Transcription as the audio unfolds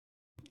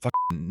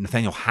fucking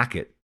Nathaniel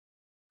Hackett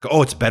go,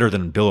 oh, it's better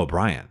than Bill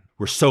O'Brien.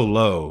 We're so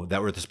low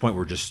that we're at this point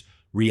we're just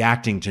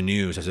reacting to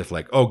news as if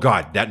like, oh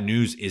God, that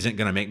news isn't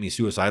going to make me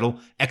suicidal.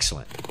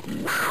 Excellent.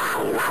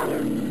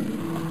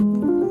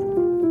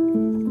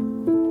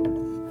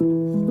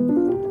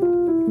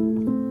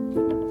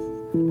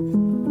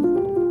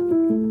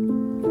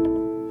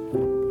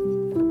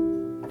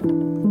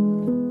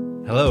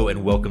 Hello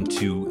and welcome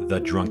to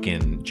The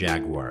Drunken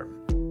Jaguar.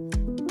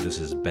 This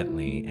is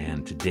Bentley,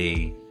 and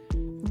today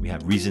we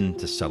have reason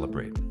to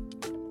celebrate.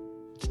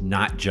 It's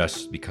not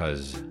just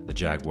because the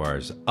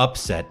Jaguars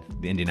upset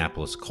the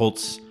Indianapolis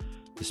Colts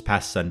this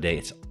past Sunday.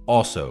 It's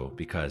also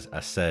because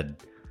Ased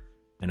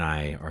and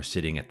I are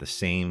sitting at the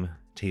same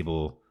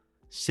table,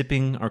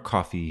 sipping our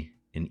coffee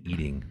and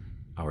eating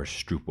our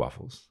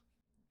Stroopwafels.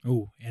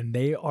 Oh, and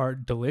they are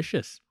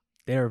delicious.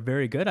 They are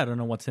very good. I don't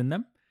know what's in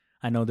them.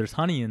 I know there's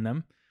honey in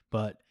them,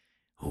 but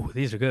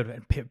these are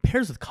good. It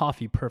pairs with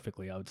coffee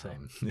perfectly, I would say.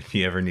 If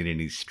you ever need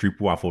any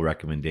Stroopwafel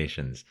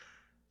recommendations,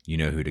 you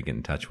know who to get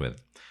in touch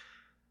with.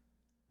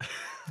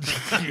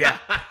 Yeah.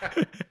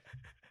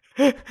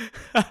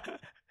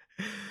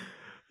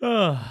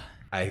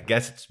 I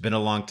guess it's been a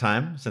long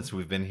time since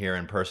we've been here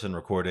in person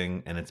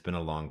recording, and it's been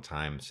a long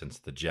time since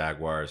the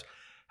Jaguars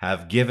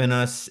have given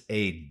us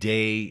a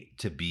day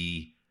to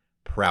be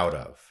proud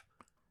of.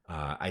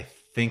 I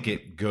think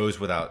it goes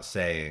without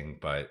saying,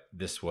 but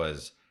this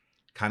was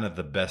kind of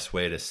the best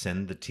way to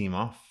send the team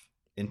off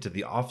into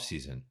the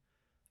offseason.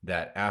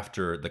 That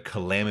after the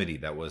calamity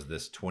that was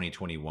this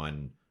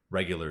 2021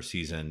 regular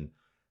season,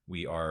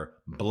 we are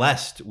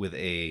blessed with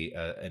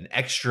an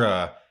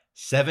extra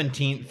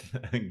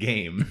 17th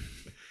game.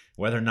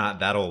 Whether or not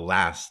that'll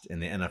last in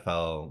the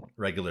NFL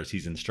regular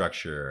season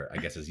structure, I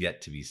guess, is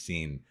yet to be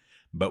seen.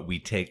 But we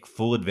take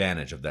full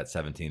advantage of that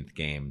 17th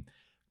game,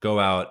 go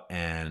out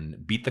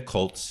and beat the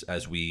Colts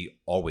as we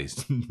always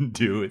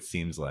do, it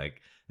seems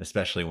like,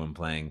 especially when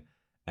playing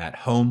at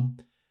home.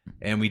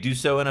 And we do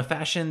so in a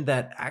fashion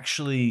that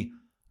actually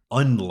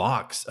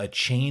unlocks a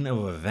chain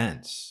of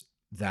events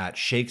that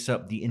shakes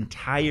up the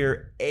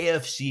entire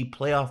AFC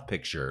playoff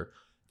picture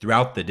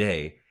throughout the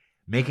day,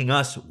 making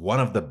us one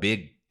of the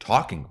big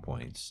talking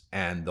points.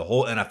 And the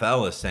whole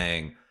NFL is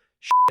saying,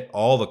 shit,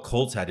 all the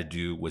Colts had to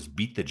do was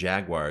beat the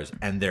Jaguars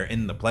and they're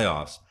in the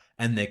playoffs,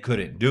 and they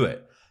couldn't do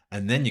it.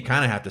 And then you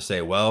kind of have to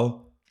say,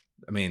 well,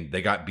 I mean,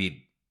 they got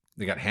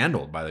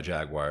handled by the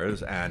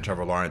Jaguars, and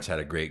Trevor Lawrence had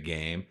a great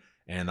game,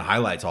 and the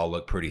highlights all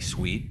look pretty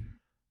sweet.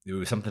 It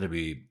was something to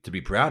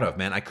be proud of,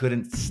 man. I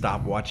couldn't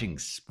stop watching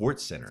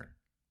SportsCenter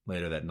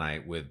later that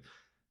night with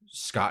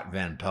Scott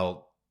Van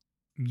Pelt.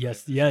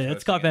 Yes, yeah,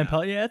 it's Scott Van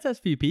Pelt. Yeah, it's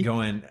SVP.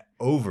 Going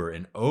over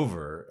and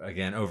over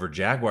again over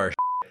Jaguar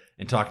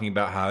and talking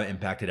about how it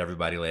impacted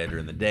everybody later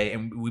in the day.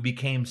 And we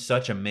became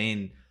such a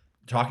main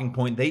talking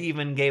point. They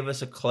even gave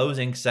us a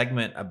closing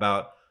segment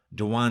about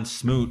Dewan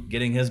Smoot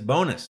getting his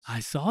bonus. I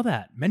saw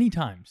that many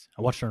times.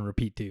 I watched it on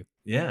repeat too.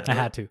 Yeah. I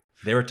had to.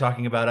 They were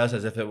talking about us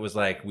as if it was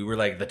like we were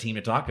like the team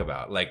to talk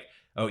about. Like,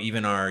 oh,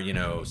 even our,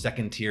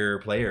 second tier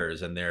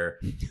players and their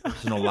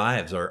personal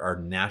lives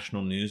are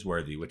national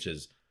newsworthy, which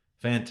is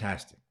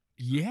fantastic.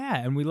 Yeah,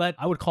 and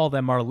I would call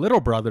them our little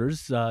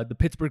brothers, the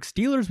Pittsburgh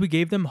Steelers. We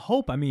gave them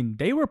hope. I mean,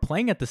 they were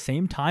playing at the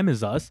same time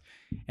as us.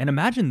 And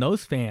imagine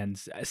those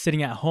fans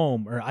sitting at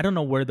home, or I don't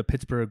know where the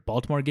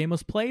Pittsburgh-Baltimore game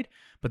was played,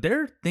 but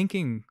they're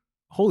thinking,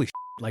 holy shit,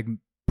 like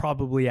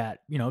probably at,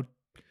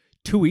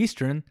 2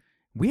 Eastern,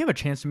 we have a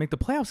chance to make the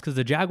playoffs because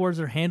the Jaguars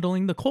are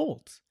handling the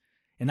Colts.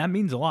 And that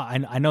means a lot.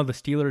 I know the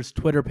Steelers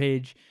Twitter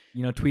page,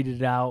 tweeted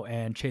it out,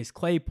 and Chase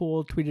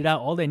Claypool tweeted out.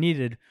 All they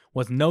needed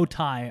was no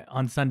tie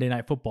on Sunday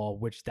Night Football,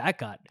 which that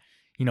got,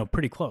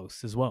 pretty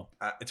close as well.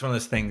 It's one of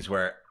those things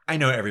where I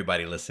know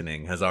everybody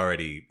listening has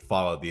already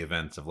followed the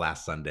events of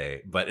last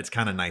Sunday, but it's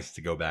kind of nice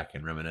to go back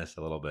and reminisce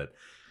a little bit.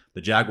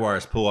 The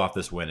Jaguars pull off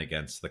this win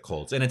against the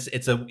Colts, and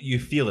you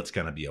feel it's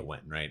going to be a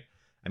win, right?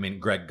 I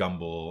mean, Greg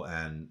Gumbel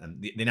and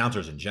the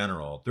announcers in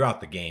general throughout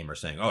the game are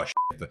saying, oh,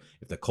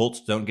 if the Colts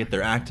don't get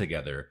their act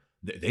together,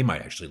 they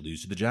might actually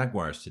lose to the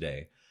Jaguars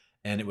today.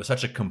 And it was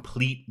such a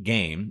complete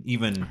game.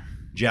 Even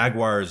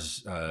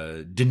Jaguars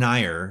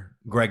denier,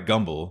 Greg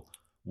Gumbel,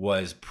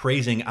 was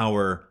praising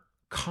our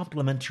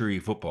complementary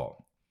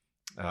football,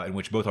 in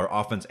which both our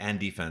offense and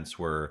defense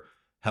were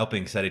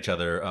helping set each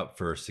other up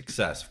for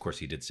success. Of course,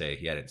 he did say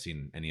he hadn't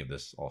seen any of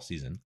this all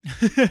season.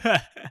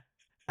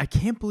 I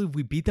can't believe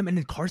we beat them. And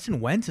then Carson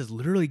Wentz is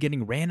literally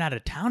getting ran out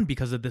of town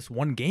because of this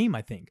one game,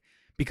 I think.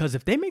 Because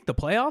if they make the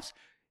playoffs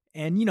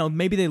and,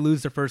 maybe they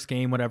lose their first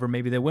game, whatever,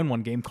 maybe they win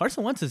one game,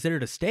 Carson Wentz is there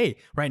to stay.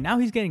 Right now,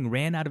 he's getting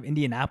ran out of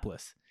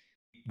Indianapolis.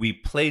 We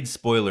played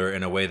spoiler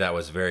in a way that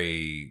was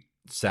very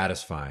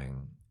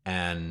satisfying.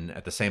 And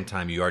at the same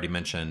time, you already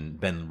mentioned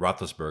Ben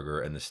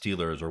Roethlisberger and the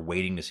Steelers are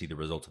waiting to see the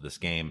results of this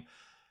game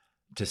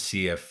to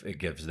see if it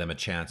gives them a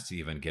chance to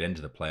even get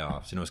into the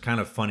playoffs. And it was kind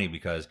of funny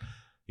because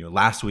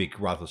last week,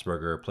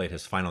 Roethlisberger played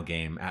his final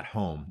game at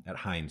home at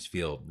Heinz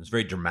Field. It was a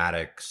very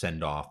dramatic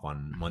send-off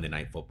on Monday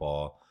Night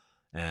Football.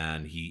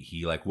 and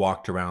he like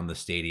walked around the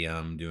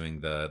stadium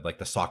doing the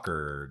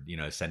soccer,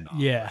 send off.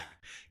 Yeah.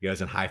 He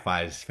goes and high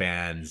fives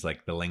fans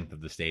like the length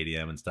of the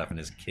stadium and stuff, and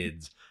his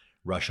kids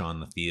rush on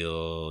the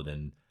field,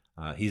 and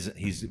he's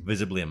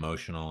visibly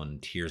emotional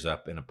and tears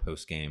up in a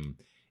post game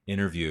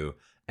interview.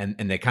 And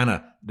they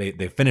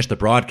they finished the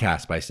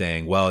broadcast by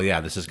saying, well,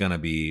 yeah, this is going to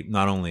be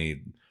not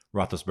only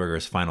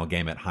Roethlisberger's final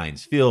game at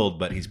Heinz Field,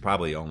 but he's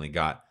probably only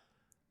got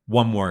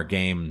one more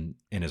game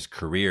in his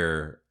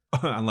career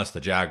unless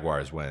the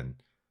Jaguars win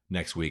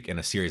next week and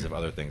a series of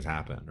other things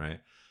happen, right?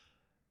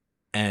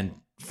 And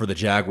for the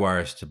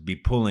Jaguars to be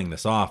pulling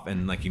this off,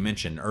 and like you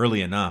mentioned,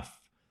 early enough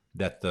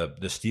that the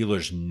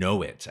Steelers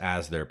know it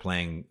as they're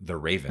playing the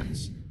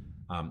Ravens,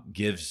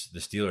 gives the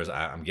Steelers,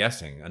 I'm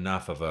guessing,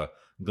 enough of a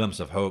glimpse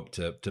of hope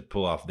to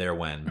pull off their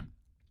win.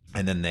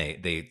 And then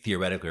they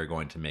theoretically are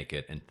going to make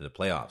it into the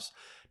playoffs.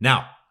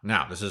 Now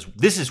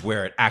this is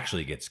where it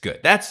actually gets good.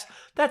 That's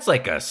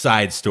like a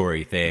side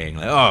story thing.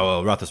 Like,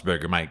 oh, well,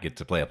 Roethlisberger might get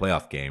to play a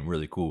playoff game.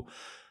 Really cool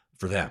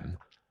for them.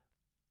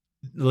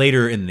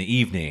 Later in the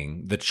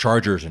evening, the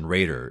Chargers and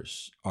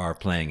Raiders are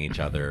playing each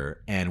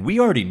other, and we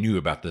already knew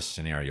about this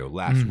scenario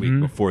last week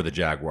before the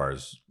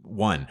Jaguars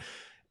won,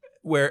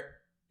 where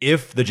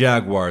if the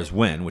Jaguars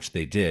win, which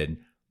they did,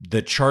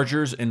 the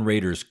Chargers and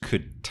Raiders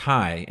could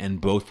tie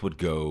and both would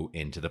go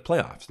into the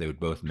playoffs. They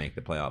would both make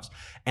the playoffs.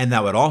 And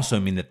that would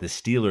also mean that the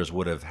Steelers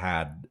would have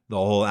had the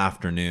whole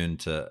afternoon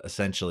to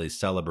essentially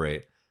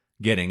celebrate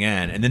getting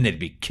in, and then they'd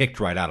be kicked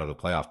right out of the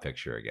playoff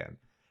picture again.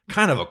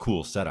 Kind of a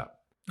cool setup.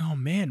 Oh,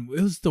 man,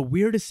 it was the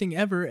weirdest thing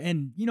ever.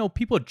 And,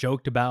 people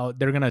joked about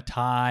they're going to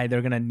tie,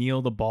 they're going to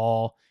kneel the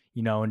ball,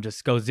 and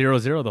just go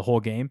 0-0 the whole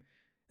game.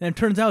 And it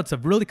turns out it's a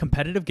really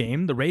competitive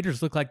game. The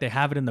Raiders look like they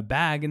have it in the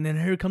bag. And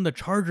then here come the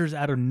Chargers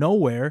out of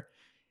nowhere.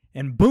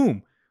 And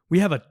boom, we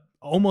have a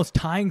almost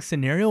tying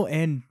scenario.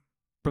 And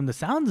from the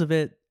sounds of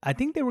it, I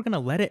think they were going to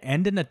let it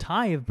end in a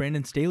tie if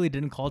Brandon Staley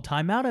didn't call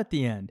timeout at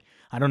the end.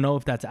 I don't know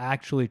if that's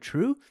actually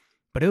true,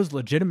 but it was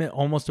legitimate,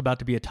 almost about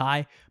to be a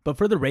tie. But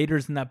for the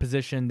Raiders in that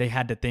position, they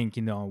had to think,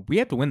 we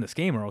have to win this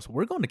game or else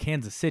we're going to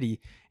Kansas City.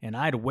 And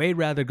I'd way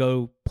rather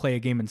go play a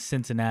game in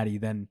Cincinnati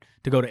than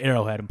to go to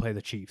Arrowhead and play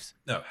the Chiefs.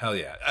 Oh, hell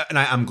yeah. And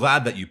I'm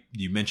glad that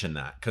you mentioned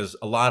that, because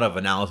a lot of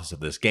analysis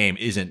of this game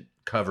isn't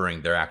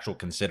covering their actual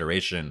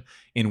consideration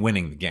in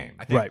winning the game.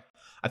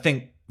 I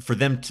think for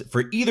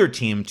for either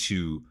team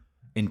to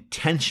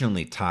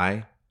intentionally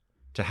tie,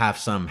 to have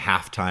some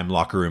halftime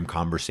locker room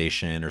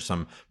conversation or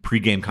some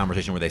pregame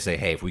conversation where they say,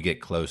 hey, if we get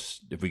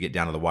close, if we get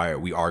down to the wire,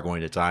 we are going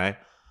to tie,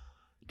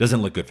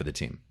 doesn't look good for the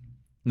team.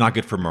 Not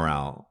good for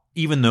morale,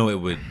 even though it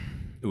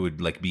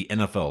would like be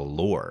NFL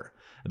lore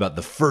about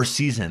the first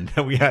season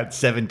that we had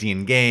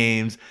 17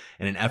 games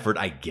in an effort,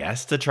 I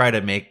guess, to try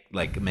to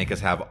make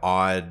us have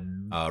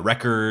odd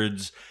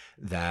records,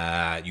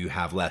 that you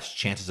have less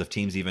chances of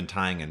teams even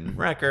tying in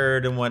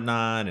record and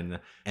whatnot.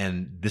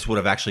 And this would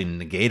have actually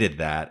negated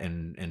that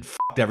and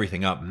fucked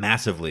everything up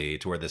massively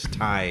to where this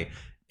tie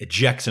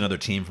ejects another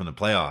team from the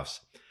playoffs.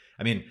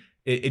 I mean,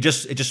 it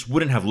just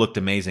wouldn't have looked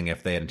amazing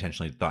if they had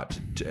intentionally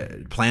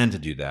planned to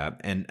do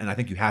that. And I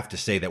think you have to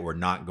say that we're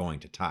not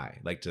going to tie,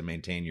 like, to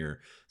maintain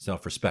your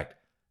self-respect.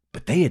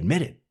 But they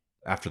admitted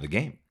after the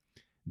game.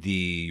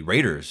 The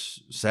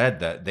Raiders said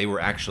that they were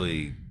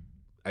actually,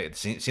 it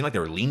seemed like they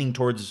were leaning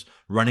towards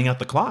running out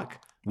the clock.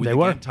 They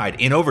were tied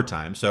in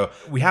overtime. So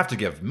we have to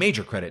give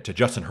major credit to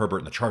Justin Herbert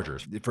and the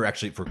Chargers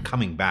for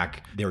coming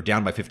back. They were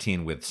down by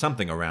 15 with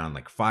something around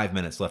like 5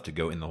 minutes left to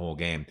go in the whole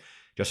game.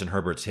 Justin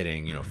Herbert's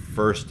hitting,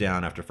 first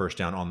down after first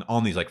down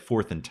on these like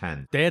 4th and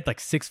 10. They had like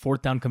 6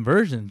 fourth-down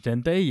conversions,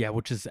 didn't they? Yeah,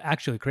 which is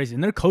actually crazy.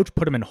 And their coach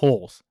put them in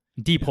holes,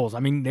 deep holes. I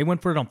mean, they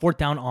went for it on 4th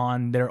down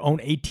on their own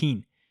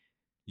 18.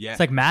 Yeah. It's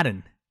like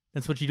Madden.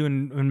 That's what you do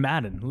in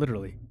Madden,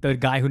 literally. The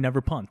guy who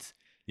never punts.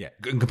 Yeah,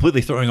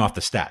 completely throwing off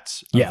the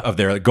stats of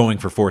their going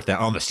for 4th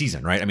down on the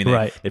season, right? I mean,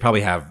 they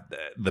probably have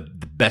the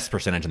best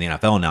percentage in the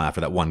NFL now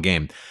after that one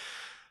game.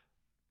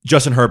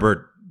 Justin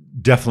Herbert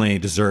definitely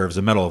deserves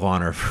a Medal of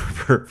Honor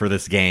for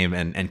this game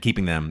and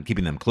keeping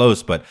them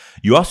close. But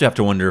you also have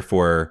to wonder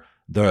for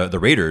the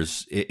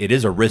Raiders, it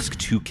is a risk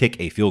to kick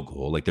a field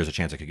goal. Like, there's a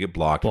chance it could get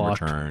blocked in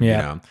return.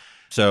 Yeah.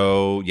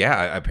 So,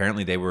 yeah,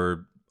 apparently they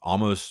were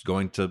almost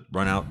going to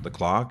run out the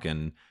clock,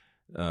 and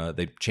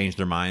they changed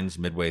their minds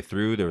midway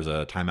through. There was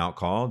a timeout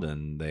called,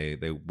 and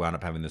they wound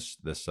up having this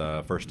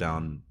first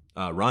down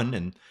run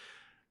and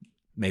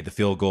made the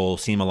field goal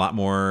seem a lot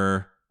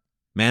more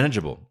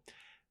manageable.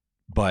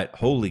 But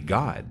holy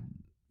God,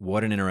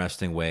 what an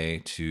interesting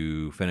way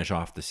to finish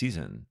off the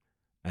season.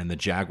 And the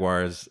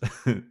Jaguars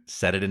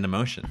set it into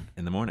motion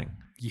in the morning.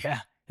 Yeah,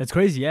 it's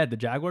crazy. Yeah, the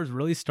Jaguars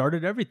really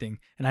started everything.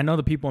 And I know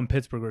the people in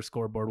Pittsburgh are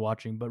scoreboard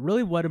watching, but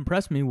really what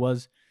impressed me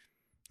was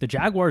the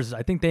Jaguars,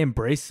 I think they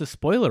embraced the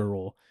spoiler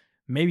role.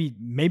 Maybe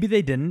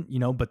they didn't,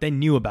 but they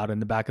knew about it in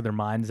the back of their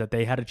minds that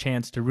they had a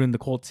chance to ruin the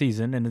Colts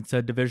season, and it's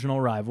a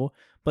divisional rival.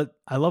 But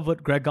I love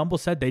what Greg Gumbel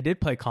said. They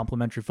did play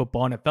complimentary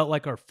football, and it felt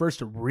like our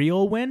first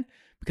real win,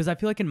 because I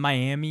feel like in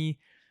Miami,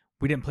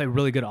 we didn't play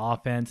really good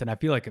offense, and I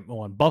feel like in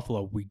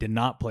Buffalo, we did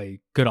not play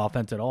good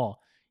offense at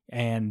all.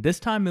 And this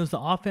time it was the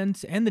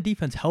offense and the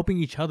defense helping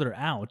each other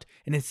out.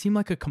 And it seemed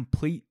like a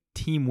complete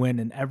team win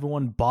and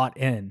everyone bought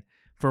in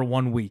for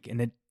 1 week. And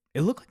it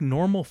looked like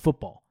normal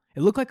football.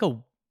 It looked like I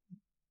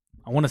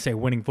want to say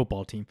winning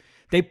football team.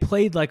 They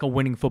played like a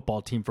winning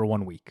football team for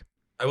 1 week.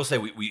 I will say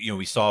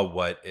we saw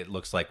what it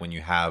looks like when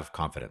you have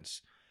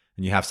confidence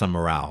and you have some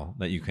morale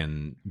that you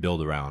can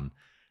build around.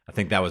 I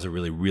think that was a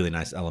really, really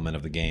nice element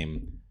of the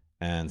game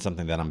and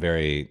something that I'm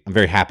very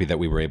happy that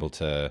we were able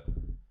to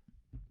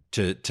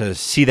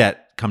see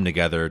that come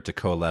together, to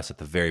coalesce at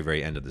the very,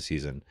 very end of the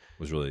season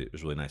was really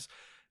nice.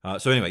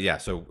 So anyway, yeah.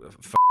 So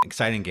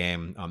exciting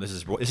game. This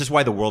is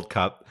why the World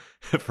Cup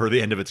for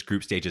the end of its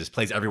group stages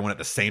plays everyone at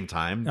the same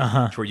time,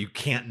 to where you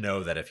can't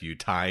know that if you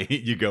tie,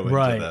 you go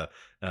into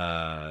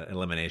the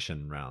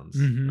elimination rounds,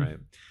 right?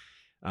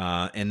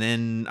 And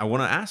then I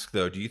want to ask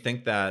though, do you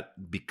think that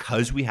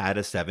because we had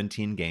a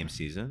 17 game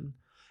season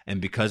and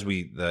because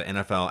the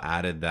NFL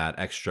added that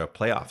extra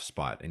playoff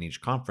spot in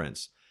each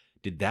conference,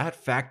 did that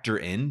factor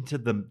into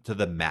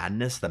the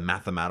madness, the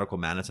mathematical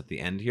madness at the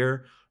end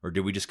here? Or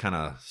did we just kind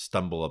of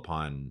stumble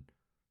upon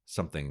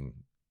something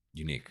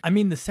unique? I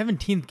mean, the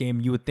 17th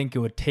game, you would think it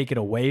would take it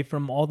away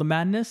from all the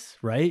madness,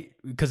 right?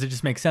 Because it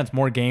just makes sense.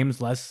 More games,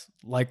 less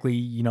likely,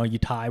 you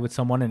tie with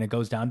someone and it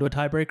goes down to a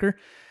tiebreaker.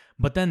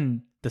 But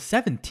then the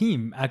 7th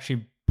team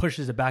actually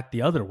pushes it back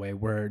the other way,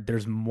 where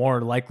there's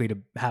more likely to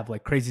have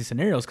like crazy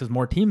scenarios because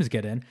more teams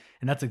get in.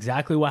 And that's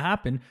exactly what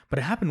happened. But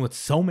it happened with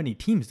so many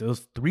teams. There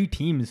was 3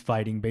 teams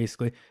fighting,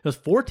 basically. There was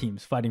 4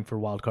 teams fighting for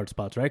wildcard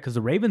spots, right? Because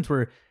the Ravens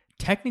were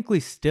technically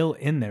still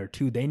in there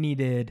too. They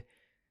needed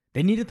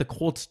the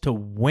Colts to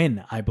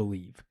win, I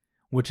believe,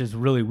 which is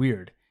really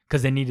weird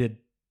because they needed,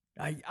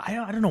 I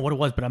don't know what it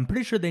was, but I'm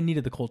pretty sure they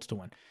needed the Colts to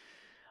win.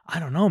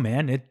 I don't know,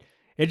 man.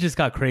 It just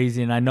got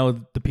crazy. And I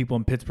know the people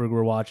in Pittsburgh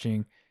were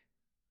watching,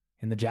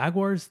 and the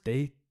Jaguars,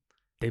 they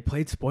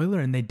played spoiler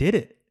and they did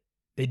it.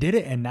 They did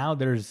it. And now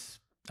there's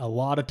a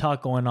lot of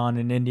talk going on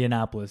in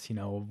Indianapolis,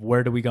 of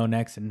where do we go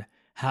next and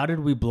how did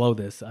we blow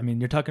this? I mean,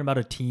 you're talking about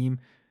a team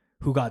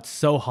who got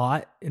so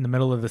hot in the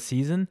middle of the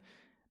season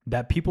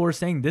that people were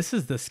saying this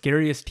is the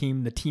scariest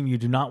team, the team you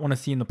do not want to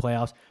see in the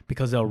playoffs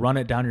because they'll run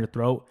it down your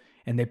throat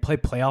and they play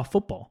playoff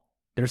football.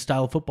 Their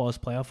style of football is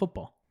playoff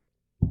football.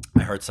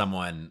 I heard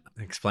someone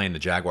explain the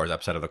Jaguars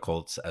upset of the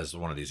Colts as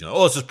one of these,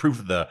 it's just proof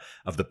of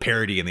the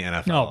parity in the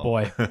NFL. Oh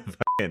boy. I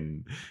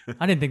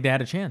didn't think they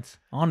had a chance.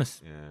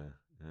 Honest. Yeah.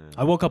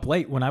 I woke up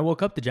late. When I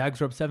woke up, the Jags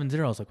were up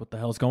 7-0. I was like, what the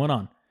hell's going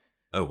on?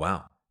 Oh,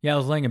 wow. Yeah, I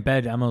was laying in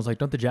bed. I was like,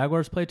 don't the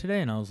Jaguars play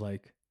today? And I was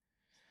like,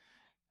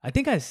 I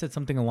think I said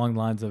something along the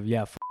lines of,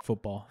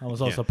 football. I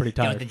was also pretty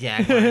tired. The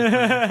Jaguars.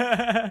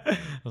 I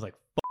was like,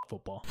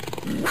 football.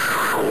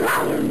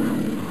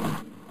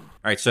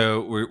 All right,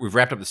 so we've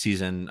wrapped up the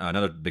season.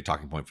 Another big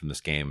talking point from this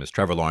game is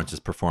Trevor Lawrence's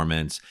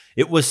performance.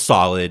 It was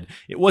solid.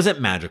 It wasn't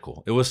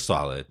magical. It was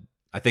solid.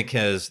 I think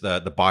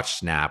the botched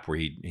snap where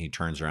he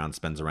turns around,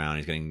 spins around,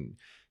 he's getting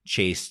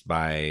chased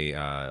by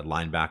a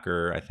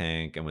linebacker, I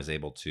think, and was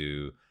able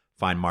to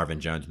find Marvin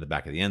Jones in the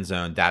back of the end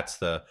zone. That's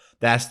the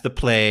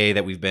play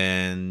that we've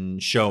been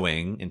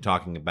showing and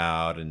talking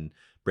about and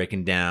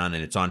breaking down,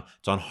 and it's on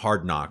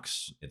Hard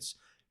Knocks. It's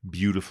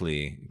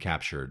beautifully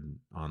captured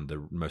on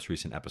the most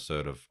recent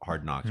episode of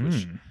Hard Knocks,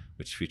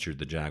 which featured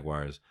the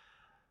Jaguars.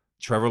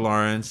 Trevor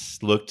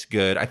Lawrence looked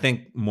good. I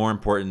think more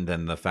important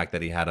than the fact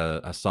that he had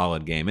a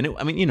solid game. And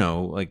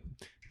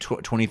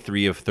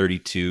 23 of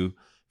 32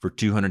 for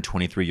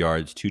 223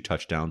 yards, 2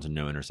 touchdowns, and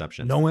no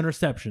interceptions. No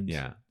interceptions.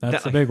 Yeah.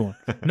 That's a big one.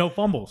 No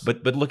fumbles.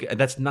 But look,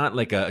 that's not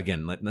like that's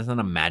not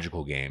a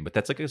magical game, but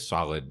that's like a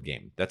solid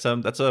game. That's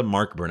a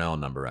Mark Brunell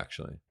number,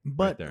 actually.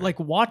 But right, like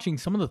watching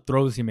some of the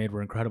throws he made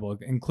were incredible,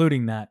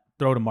 including that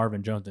throw to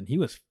Marvin Jones. And he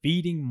was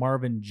feeding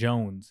Marvin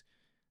Jones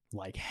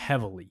like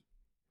heavily,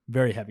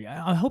 very heavy.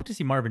 I hope to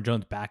see Marvin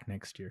Jones back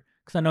next year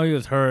because I know he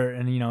was hurt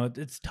and,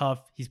 it's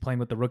tough. He's playing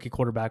with the rookie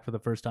quarterback for the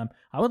first time.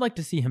 I would like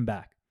to see him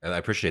back. I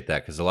appreciate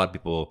that because a lot of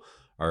people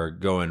are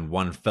going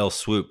one fell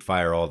swoop,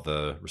 fire all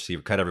the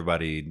receiver, cut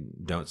everybody,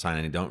 don't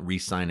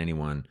re-sign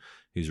anyone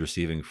who's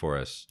receiving for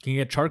us. Can you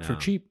get Chark for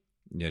cheap?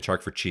 Yeah,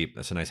 Chark for cheap.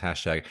 That's a nice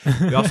hashtag.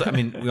 We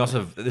also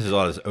have, this is a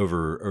lot of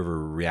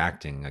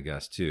overreacting, I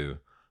guess, too.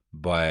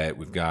 But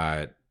we've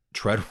got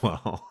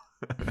Treadwell.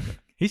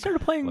 He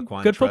started playing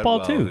Laquan good football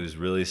Treadwell, too. Who's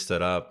really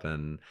stood up,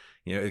 and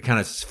it kind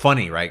of is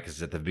funny, right?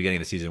 Because at the beginning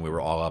of the season, we were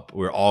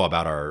all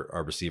about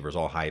our receivers,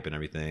 all hype and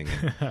everything,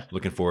 and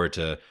looking forward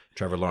to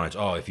Trevor Lawrence.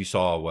 Oh, if you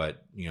saw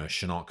what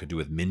Shenault could do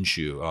with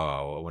Minshew,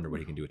 I wonder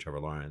what he can do with Trevor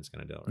Lawrence.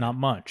 Going to do right? Not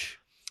much.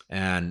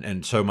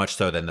 And so much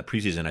so that in the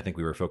preseason, I think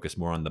we were focused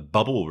more on the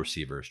bubble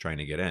receivers trying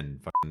to get in.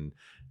 Fucking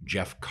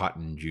Jeff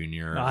Cotton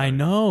Jr. I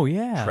know,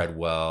 yeah.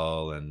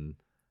 Treadwell and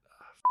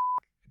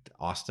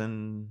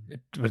Austin.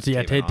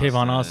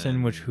 Tavon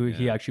Austin,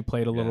 he actually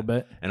played a little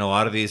bit. And a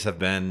lot of these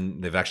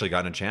they've actually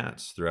gotten a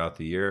chance throughout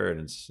the year,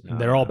 and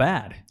they're all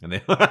bad. And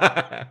they,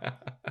 I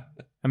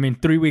mean,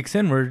 3 weeks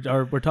in, we're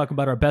talking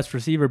about our best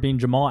receiver being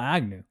Jamal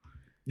Agnew.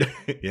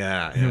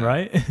 yeah.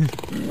 Right.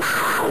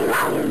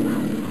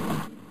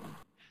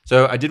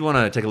 So I did want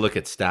to take a look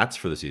at stats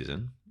for the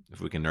season.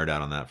 if we can nerd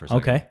out on that for a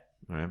second. Okay.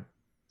 All right.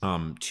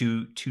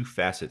 Two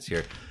facets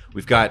here.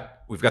 We've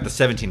got the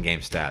 17 game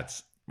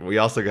stats. We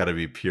also got to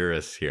be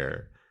purists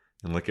here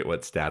and look at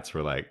what stats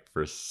were like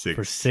for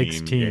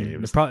 16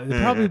 games.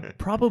 They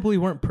probably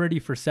weren't pretty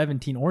for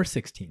 17 or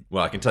 16.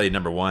 Well, I can tell you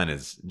number one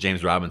is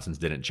James Robinson's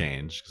didn't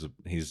change because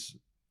he's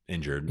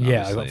injured.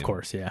 Yeah, obviously. of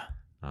course, yeah.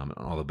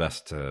 All the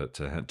best to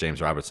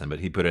James Robinson, but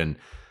he put in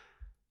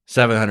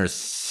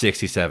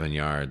 767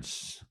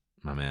 yards,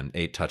 my man,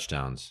 8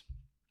 touchdowns.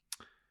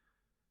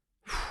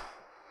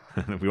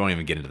 We won't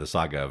even get into the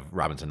saga of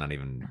Robinson not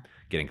even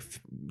getting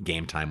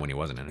game time when he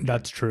wasn't in it.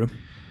 That's true.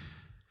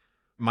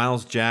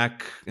 Miles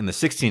Jack in the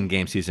 16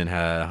 game season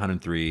had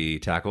 103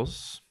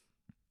 tackles.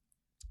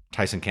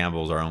 Tyson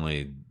Campbell's our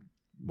only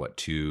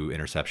 2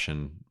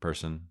 interception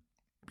person.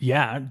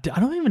 Yeah, I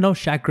don't even know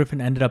if Shaq Griffin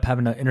ended up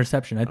having an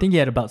interception. I think he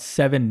had about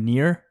 7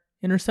 near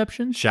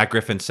interceptions. Shaq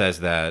Griffin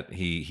says that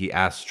he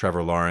asked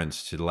Trevor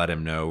Lawrence to let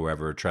him know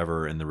wherever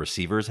Trevor and the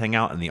receivers hang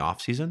out in the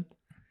offseason.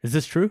 Is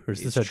this true or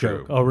is this It's a true.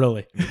 joke? Oh,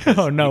 really?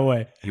 Oh, no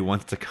way. He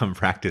wants to come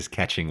practice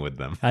catching with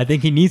them. I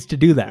think he needs to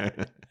do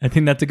that. I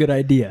think that's a good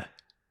idea.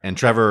 And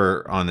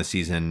Trevor on the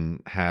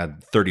season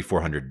had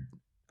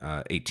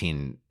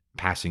 3,418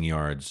 passing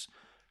yards.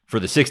 For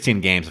the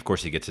 16 games, of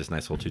course, he gets this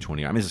nice little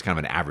 220. I mean, this is kind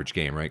of an average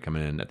game, right?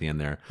 Coming in at the end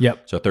there.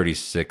 Yep. So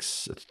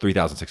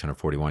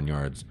 3,641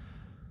 yards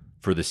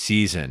for the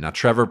season. Now,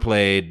 Trevor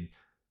played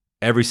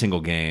every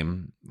single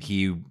game.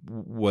 He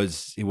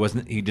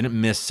didn't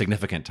miss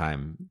significant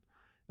time,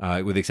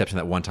 with the exception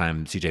that one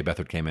time CJ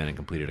Beathard came in and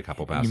completed a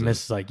couple passes. You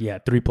missed 3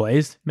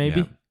 plays,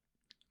 maybe. Yeah.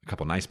 A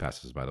couple nice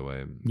passes, by the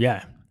way.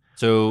 Yeah.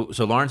 So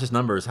Lawrence's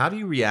numbers, how do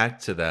you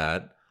react to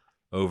that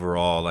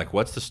overall? Like,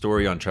 what's the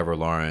story on Trevor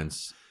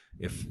Lawrence?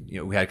 If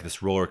we had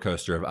this roller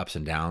coaster of ups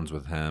and downs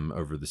with him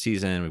over the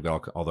season, we've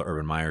got all the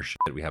Urban Meyer shit.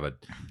 We have a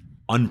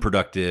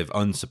unproductive,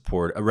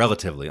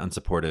 relatively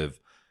unsupportive,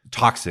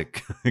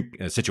 toxic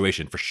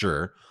situation for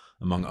sure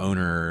among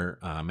owner,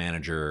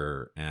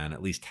 manager, and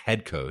at least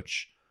head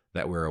coach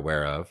that we're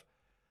aware of.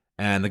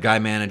 And the guy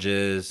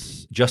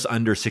manages just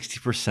under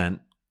 60%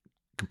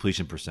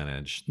 completion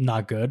percentage.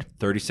 Not good.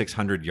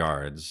 3,600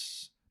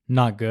 yards.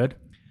 Not good.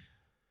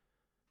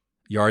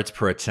 Yards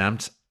per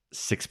attempt,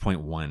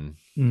 6.1.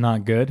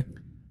 Not good.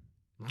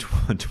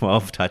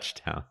 12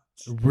 touchdowns.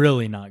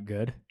 Really not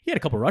good. He had a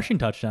couple rushing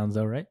touchdowns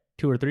though, right?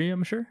 2 or 3,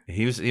 I'm sure.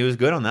 He was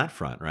good on that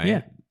front, right?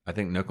 Yeah. I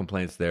think no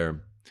complaints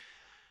there.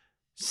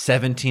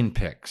 17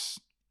 picks.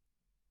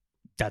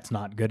 That's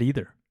not good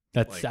either.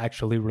 That's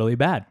actually really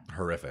bad.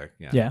 Horrific.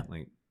 Yeah. Yeah.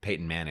 Like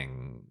Peyton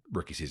Manning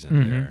rookie season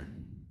Mhm. there.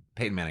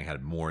 Peyton Manning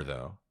had more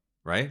though,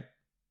 right?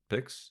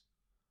 Picks?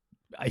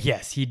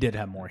 Yes, he did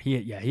have more.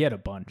 He had a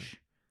bunch.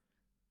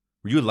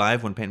 Were you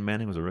alive when Peyton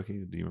Manning was a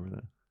rookie? Do you remember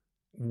that?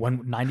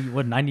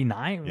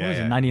 99? What was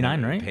it? Yeah.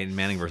 99, right? Peyton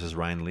Manning versus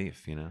Ryan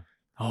Leaf,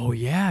 Oh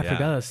yeah, I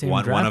forgot the same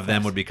one draft of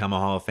them class. would become a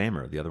Hall of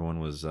Famer. The other one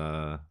was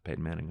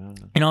Peyton Manning. I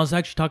don't know. And I was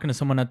actually talking to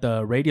someone at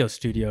the radio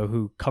studio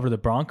who covered the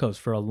Broncos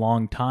for a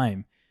long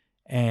time,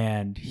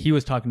 and he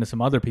was talking to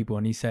some other people,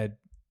 and he said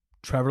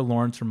Trevor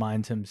Lawrence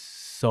reminds him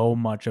so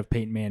much of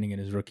Peyton Manning in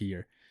his rookie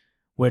year,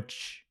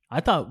 which I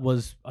thought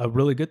was a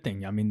really good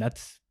thing. I mean,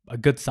 that's a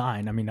good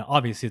sign. I mean,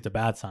 obviously it's a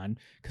bad sign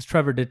because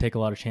Trevor did take a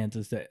lot of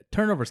chances. That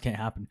turnovers can't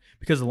happen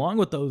because along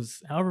with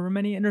those however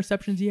many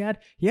interceptions he had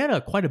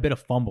quite a bit of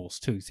fumbles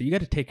too. So you got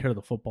to take care of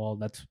the football.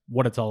 That's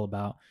what it's all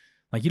about.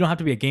 Like, you don't have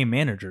to be a game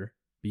manager,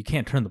 but you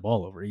can't turn the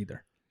ball over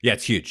either. Yeah,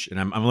 it's huge. And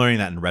I'm learning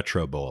that in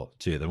Retro Bowl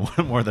too.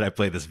 The more that I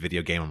play this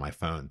video game on my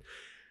phone,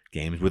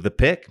 games with the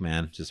pick,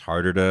 man, it's just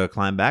harder to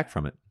climb back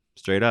from it.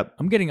 Straight up.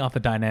 I'm getting off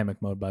of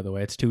dynamic mode, by the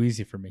way. It's too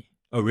easy for me.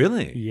 Oh,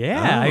 really?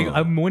 Yeah, Oh.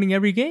 I'm winning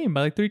every game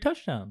by 3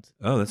 touchdowns.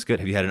 Oh, that's good.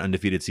 Have you had an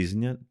undefeated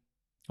season yet?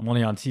 I'm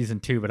only on season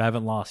 2, but I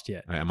haven't lost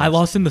yet. All right, I'm I on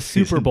lost in the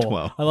season Super Bowl.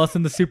 12. I lost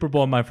in the Super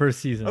Bowl in my first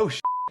season. Oh,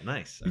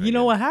 nice. You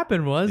know what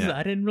happened was Yeah.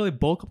 I didn't really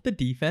bulk up the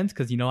defense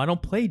because, I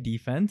don't play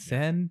defense,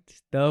 and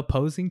the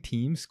opposing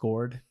team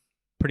scored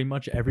pretty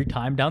much every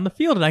time down the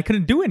field, and I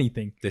couldn't do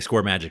anything. They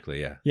score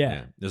magically, yeah.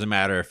 Yeah. Doesn't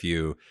matter if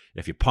you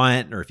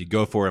punt or if you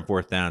go for it on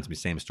fourth down, it's the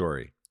same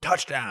story.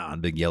 Touchdown,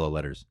 big yellow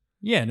letters.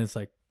 Yeah, and it's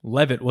like,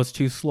 Levitt was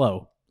too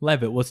slow.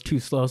 Levitt was too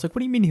slow. I was like, what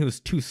do you mean he was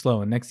too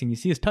slow? And next thing you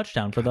see is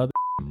touchdown for the other.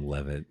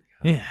 Levitt.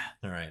 Yeah.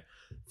 All right.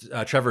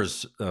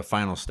 Trevor's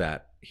final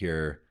stat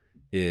here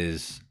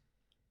is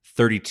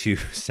 32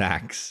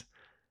 sacks.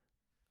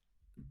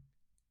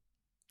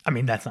 I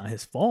mean, that's not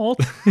his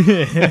fault.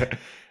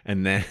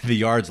 And then the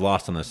yards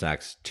lost on the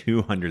sacks,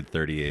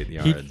 238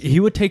 yards. He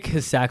would take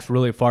his sacks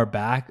really far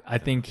back. I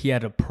think he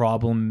had a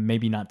problem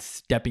maybe not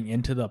stepping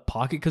into the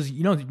pocket because,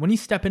 when you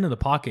step into the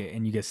pocket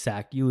and you get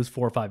sacked, you lose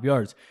 4 or 5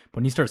 yards. But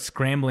when you start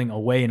scrambling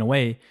away and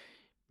away,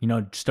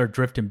 start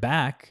drifting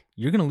back,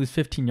 you're going to lose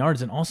 15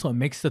 yards. And also it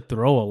makes the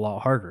throw a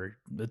lot harder.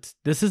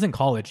 This isn't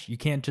college. You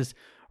can't just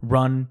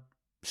run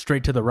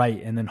straight to the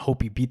right and then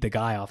hope you beat the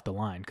guy off the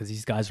line because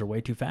these guys are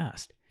way too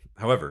fast.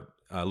 However,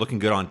 looking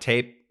good on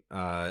tape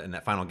in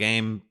that final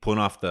game, pulling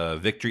off the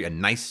victory, a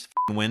nice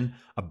win,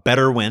 a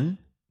better win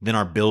than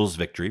our Bills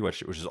victory,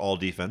 which is all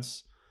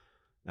defense.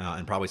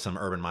 and probably some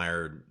Urban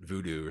Meyer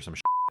voodoo or some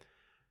shit.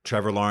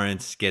 Trevor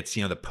Lawrence gets,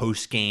 the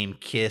post-game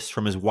kiss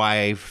from his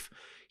wife.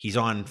 He's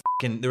on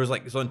it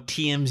was on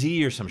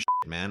TMZ or some shit,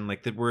 man.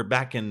 Like we're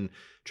back in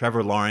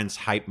Trevor Lawrence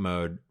hype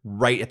mode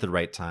right at the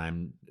right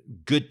time.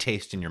 Good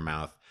taste in your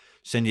mouth.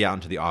 Send you out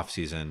into the off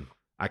season.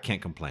 I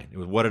can't complain. It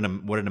was what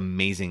an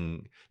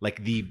amazing,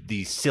 like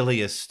the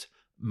silliest,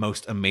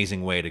 most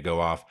amazing way to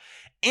go off.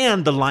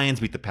 And the Lions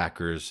beat the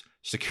Packers,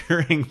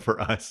 securing for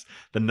us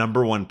the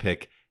number 1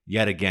 pick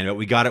yet again. But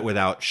we got it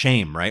without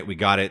shame, right? We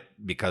got it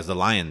because the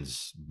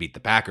Lions beat the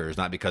Packers,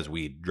 not because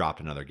we dropped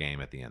another game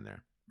at the end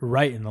there.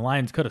 Right, and the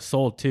Lions could have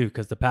sold too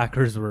because the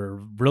Packers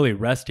were really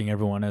resting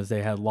everyone as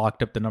they had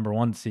locked up the number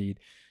 1 seed.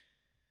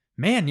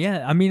 Man,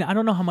 yeah, I mean, I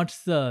don't know how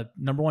much the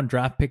number 1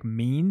 draft pick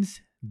means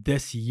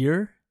this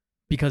year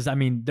because, I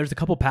mean, there's a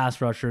couple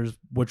pass rushers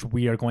which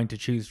we are going to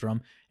choose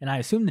from, and I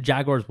assume the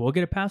Jaguars will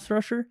get a pass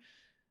rusher,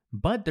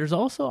 but there's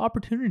also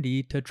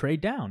opportunity to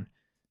trade down.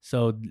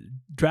 So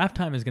draft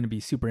time is going to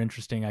be super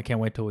interesting. I can't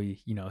wait till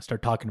we,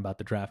 start talking about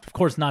the draft. Of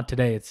course, not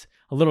today. It's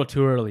a little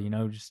too early,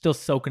 just still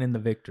soaking in the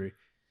victory.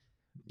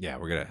 Yeah,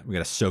 we're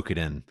gonna soak it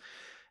in.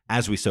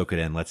 As we soak it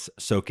in, let's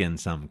soak in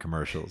some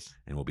commercials,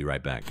 and we'll be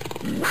right back.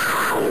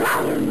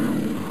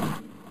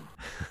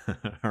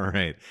 All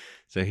right,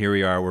 so here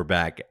we are. We're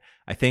back.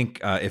 I think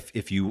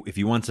if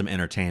you want some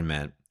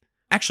entertainment,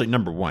 actually,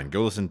 number 1,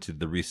 go listen to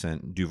the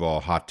recent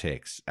Duval Hot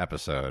Takes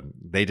episode.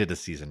 They did a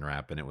season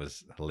wrap, and it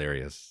was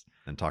hilarious,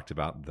 and talked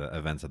about the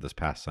events of this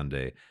past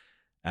Sunday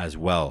as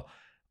well.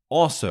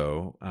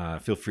 Also,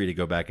 feel free to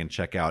go back and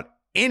check out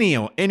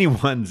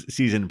anyone's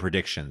season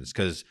predictions,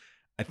 because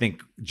I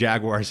think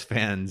Jaguars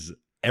fans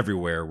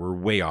everywhere were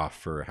way off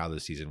for how the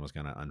season was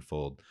going to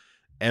unfold.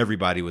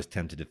 Everybody was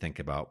tempted to think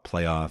about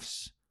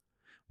playoffs.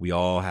 We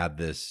all had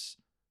this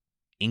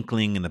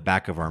inkling in the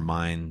back of our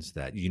minds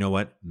that, you know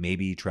what,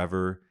 maybe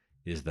Trevor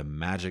is the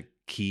magic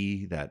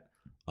key that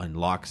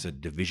unlocks a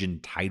division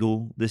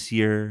title this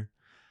year.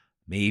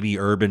 Maybe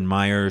Urban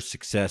Meyer's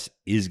success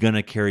is going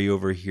to carry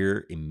over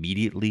here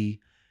immediately.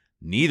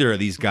 Neither of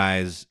these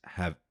guys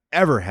have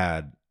ever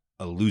had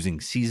a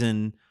losing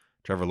season.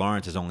 Trevor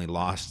Lawrence has only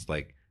lost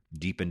like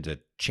deep into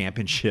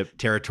championship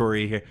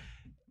territory here.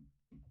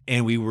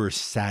 And we were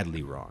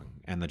sadly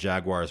wrong. And the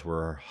Jaguars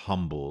were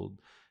humbled.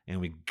 And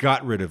we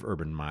got rid of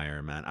Urban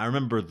Meyer, man. I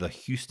remember the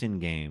Houston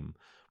game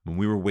when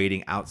we were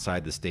waiting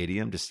outside the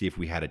stadium to see if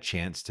we had a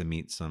chance to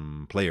meet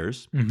some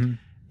players. Mm-hmm.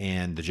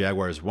 And the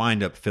Jaguars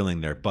wind up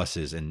filling their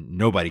buses, and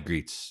nobody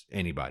greets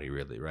anybody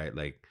really, right?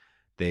 Like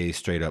they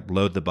straight up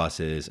load the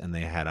buses and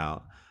they head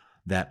out.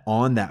 That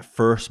on that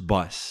first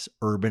bus,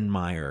 Urban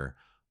Meyer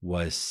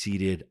was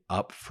seated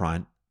up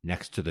front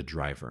next to the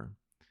driver.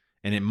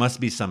 And it must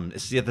be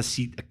see at the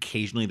seat,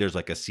 occasionally there's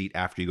like a seat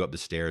after you go up the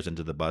stairs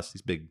into the bus,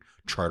 these big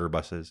charter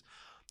buses.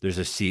 There's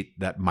a seat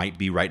that might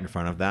be right in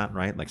front of that,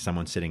 right? Like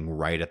someone sitting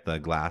right at the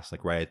glass,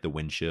 like right at the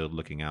windshield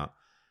looking out.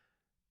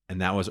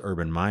 And that was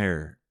Urban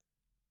Meyer.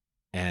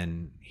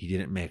 And he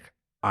didn't make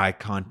eye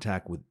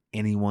contact with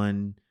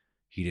anyone.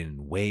 He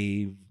didn't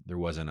wave. There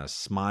wasn't a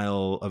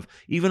smile of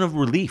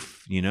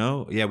relief,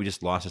 Yeah, we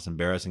just lost this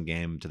embarrassing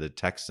game to the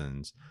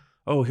Texans.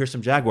 Oh, here's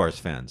some Jaguars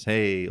fans.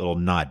 Hey, little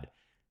nod.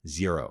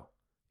 Zero.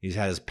 He's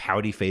had his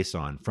pouty face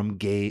on from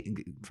day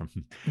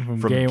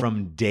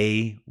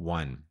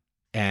one.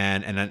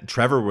 And then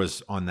Trevor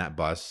was on that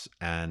bus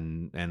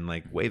and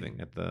like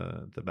waving at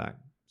the back.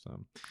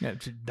 So yeah,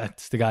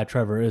 that's the guy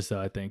Trevor is, though,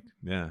 I think.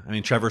 Yeah. I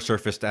mean, Trevor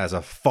surfaced as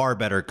a far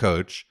better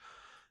coach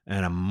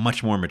and a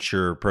much more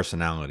mature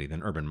personality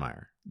than Urban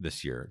Meyer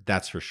this year.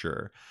 That's for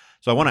sure.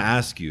 So I want to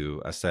ask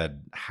you, I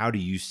said, how do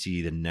you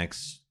see the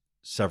next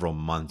several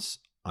months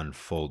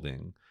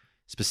unfolding?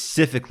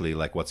 Specifically,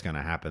 like what's going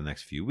to happen the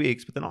next few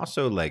weeks, but then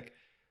also like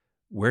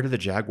where do the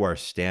Jaguars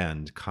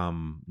stand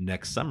come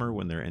next summer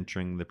when they're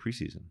entering the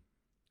preseason?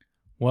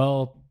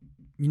 Well,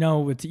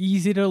 it's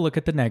easy to look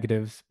at the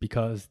negatives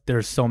because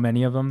there's so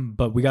many of them,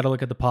 but we got to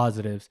look at the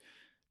positives.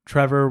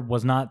 Trevor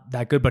was not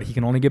that good, but he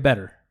can only get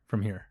better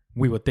from here,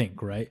 we would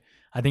think, right?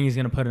 I think he's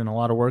going to put in a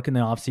lot of work in the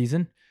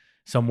offseason,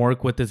 some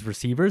work with his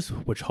receivers,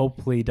 which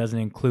hopefully doesn't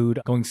include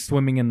going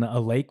swimming in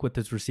a lake with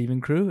his receiving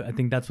crew. I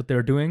think that's what they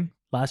were doing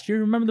last year.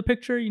 Remember the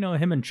picture?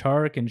 Him and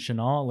Chark and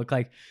Shenault look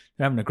like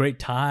they're having a great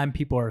time.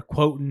 People are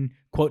quote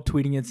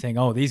tweeting it saying,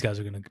 oh, these guys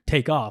are going to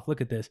take off.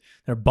 Look at this.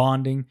 They're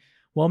bonding.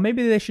 Well,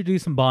 maybe they should do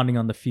some bonding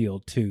on the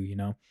field too,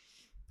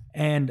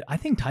 And I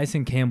think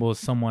Tyson Campbell is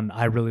someone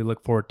I really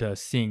look forward to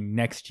seeing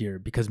next year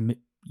because,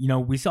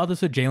 we saw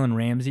this with Jalen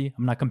Ramsey.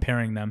 I'm not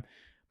comparing them,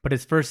 but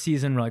his first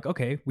season, we're like,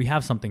 okay, we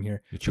have something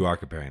here. But you are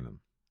comparing them.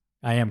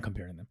 I am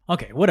comparing them.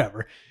 Okay,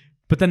 whatever.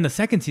 But then the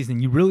second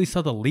season, you really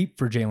saw the leap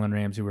for Jalen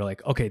Ramsey. We're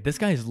like, okay, this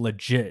guy is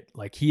legit.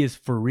 Like, he is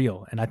for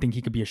real. And I think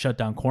he could be a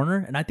shutdown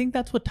corner. And I think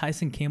that's what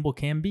Tyson Campbell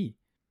can be.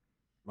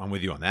 I'm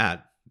with you on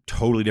that.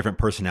 Totally different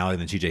personality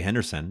than CJ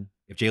Henderson.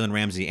 If Jalen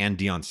Ramsey and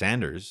Deion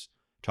Sanders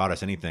taught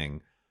us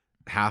anything,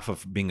 half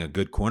of being a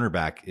good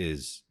cornerback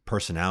is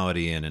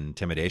personality and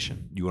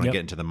intimidation. You want to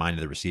get into the mind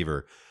of the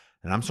receiver.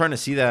 And I'm starting to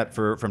see that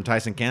from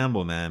Tyson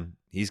Campbell, man.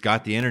 He's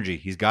got the energy.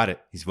 He's got it.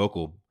 He's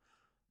vocal.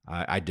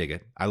 I dig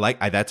it.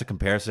 That's a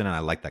comparison, and I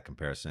like that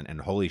comparison.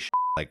 And holy shit,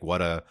 like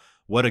what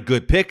a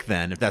good pick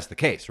then, if that's the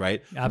case,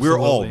 right? Absolutely. We're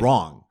all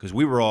wrong because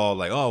we were all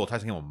like, oh, well,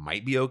 Tyson Campbell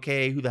might be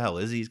okay. Who the hell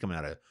is he? He's coming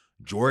out of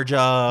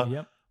Georgia.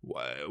 Yep.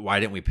 Why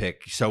didn't we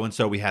pick so and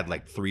so? We had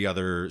like 3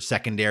 other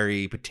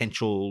secondary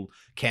potential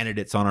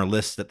candidates on our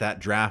list at that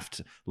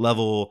draft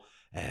level,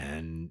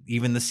 and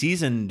even the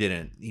season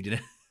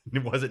he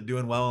wasn't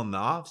doing well in the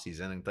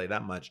offseason, I can tell you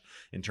that much,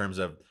 in terms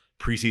of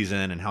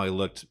preseason and how he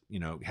looked,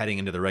 heading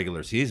into the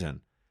regular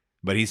season.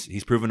 But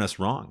he's proven us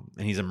wrong,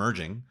 and he's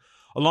emerging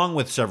along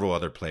with several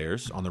other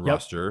players on the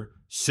roster.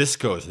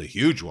 Cisco is the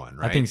huge one,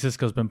 right? I think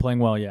Cisco's been playing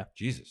well, yeah.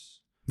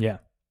 Jesus. Yeah,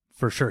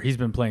 for sure. He's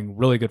been playing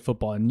really good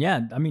football. And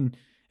yeah, I mean,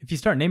 if you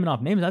start naming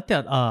off names, I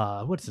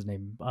thought, what's his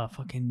name?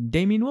 Fucking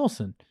Damian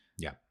Wilson.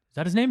 Yeah. Is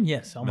that his name?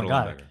 Yes. Oh my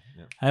God.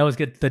 Yeah. I always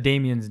get the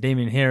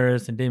Damian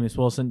Harris and Damian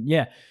Wilson.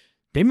 Yeah.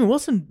 Damian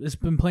Wilson has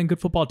been playing good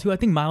football too. I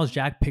think Miles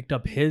Jack picked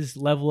up his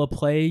level of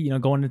play,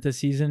 going into the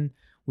season.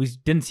 We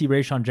didn't see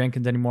Rayshon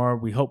Jenkins anymore.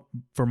 We hope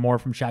for more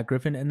from Shaq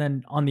Griffin. And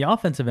then on the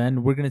offensive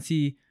end, we're going to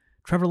see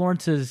Trevor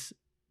Lawrence's,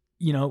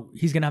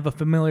 he's going to have a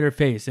familiar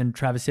face in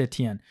Travis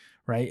Etienne,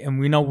 right? And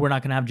we know we're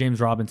not going to have James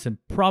Robinson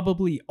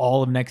probably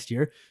all of next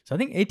year. So I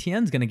think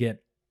Etienne's going to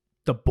get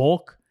the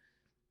bulk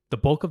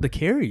of the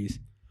carries.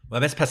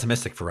 Well, that's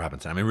pessimistic for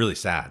Robinson. I mean, really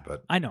sad,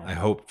 but I know. I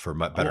hope for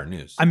better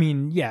news. I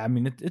mean, yeah,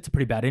 it's a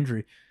pretty bad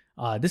injury.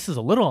 This is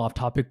a little off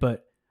topic,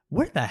 but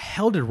where the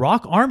hell did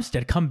Rock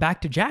Armstead come back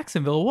to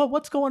Jacksonville?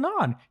 What's going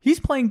on? He's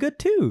playing good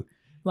too.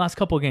 Last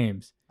couple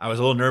games. I was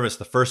a little nervous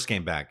the first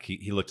game back.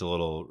 He looked a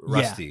little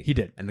rusty. Yeah, he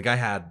did. And the guy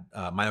had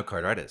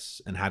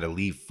myocarditis and had to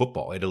leave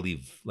football. He had to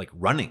leave like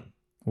running.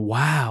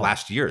 Wow.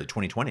 Last year,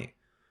 2020.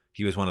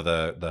 He was one of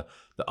the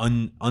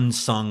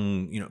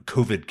unsung,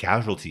 COVID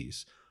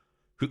casualties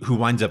who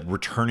winds up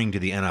returning to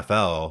the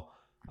NFL.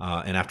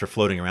 And after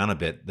floating around a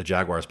bit, the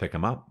Jaguars pick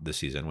him up this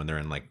season when they're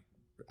in like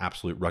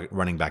absolute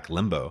running back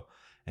limbo.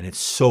 And it's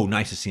so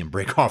nice to see him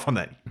break off on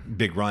that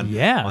big run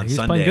on he's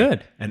Sunday. Playing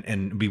good. And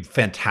it'd be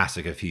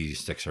fantastic if he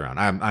sticks around.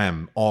 I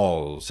am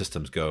all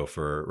systems go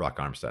for Rock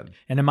Armstead.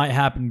 And it might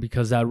happen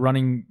because that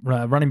running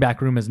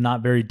back room is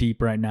not very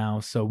deep right now.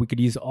 So we could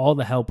use all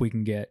the help we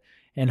can get.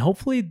 And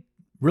hopefully,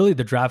 really,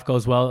 the draft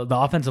goes well. The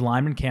offensive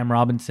lineman, Cam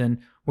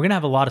Robinson, we're going to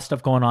have a lot of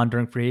stuff going on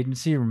during free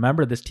agency.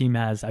 Remember, this team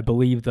has, I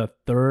believe, the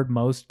 3rd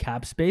most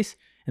cap space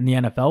in the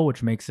NFL,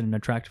 which makes it an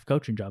attractive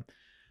coaching job.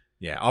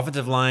 Yeah,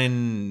 offensive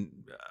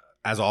line,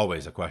 as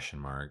always, a question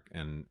mark.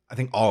 And I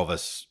think all of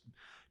us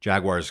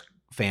Jaguars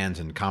fans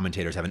and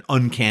commentators have an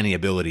uncanny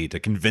ability to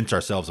convince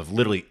ourselves of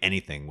literally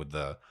anything with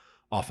the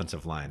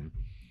offensive line.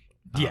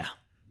 Yeah.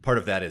 Part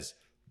of that is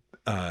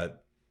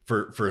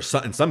for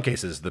some, in some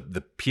cases,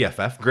 the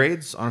PFF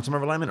grades on some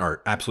of our linemen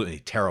are absolutely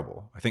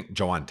terrible. I think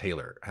Jawan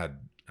Taylor had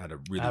a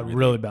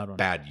really bad one.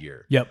 Bad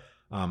year. Yep.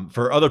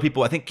 For other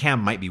people, I think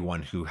Cam might be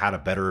one who had a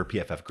better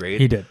PFF grade.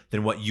 He did.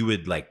 Than what you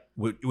would like,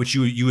 which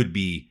you would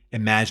be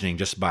imagining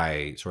just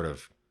by sort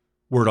of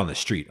word on the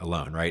street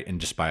alone, right? And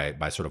just by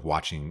sort of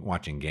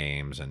watching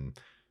games and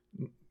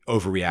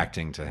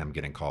overreacting to him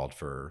getting called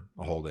for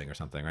a holding or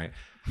something, right?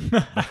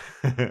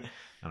 I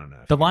don't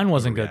know. The line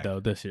wasn't good though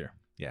this year.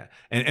 Yeah,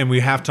 and we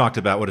have talked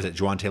about, what is it?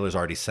 Juwan Taylor's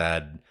already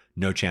said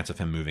no chance of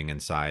him moving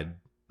inside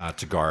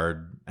to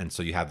guard, and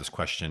so you have this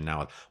question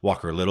now with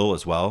Walker Little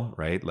as well,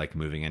 right? Like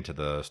moving into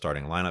the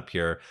starting lineup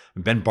here.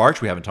 Ben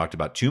Barch we haven't talked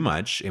about too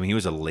much. I mean, he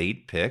was a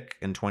late pick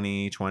in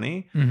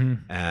 2020,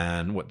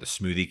 and the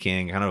Smoothie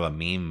King, kind of a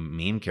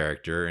meme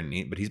character,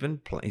 but he's been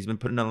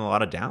putting on a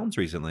lot of downs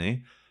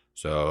recently.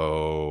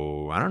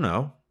 So I don't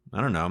know.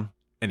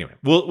 Anyway,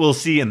 we'll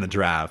see in the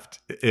draft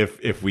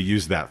if we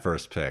use that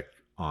first pick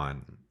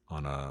on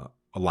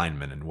a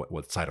lineman and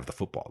what side of the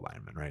football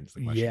lineman, right?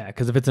 Yeah,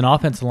 because if it's an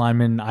offensive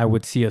lineman, I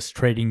would see us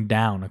trading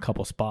down a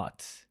couple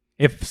spots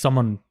if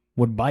someone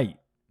would bite,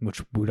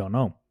 which we don't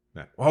know.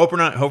 Yeah. Well,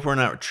 hope we're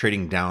not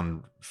trading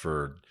down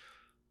for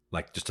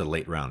like just a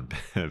late round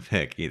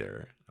pick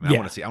either. I mean, I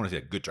want to see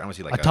a good. I want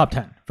to see like a top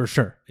 10 for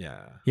sure.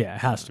 Yeah, it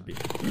has to be.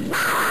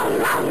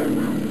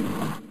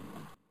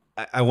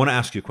 I want to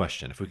ask you a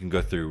question. If we can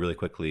go through really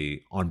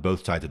quickly on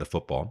both sides of the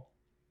football.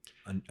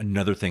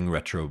 Another thing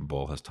Retro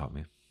Bowl has taught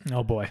me.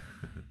 Oh boy.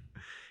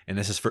 And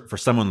this is for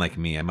someone like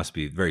me. I must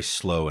be very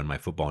slow in my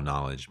football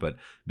knowledge, but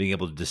being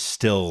able to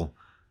distill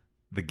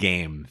the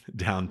game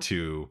down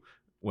to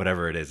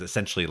whatever it is,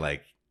 essentially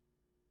like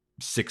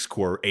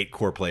 8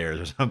 core players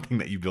or something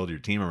that you build your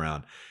team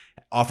around,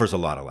 offers a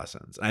lot of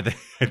lessons. And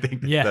I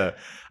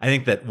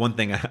think that one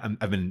thing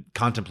I've been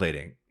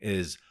contemplating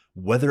is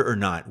whether or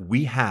not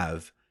we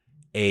have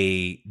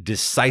a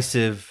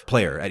decisive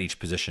player at each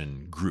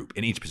position group.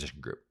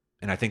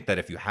 And I think that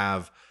if you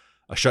have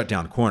a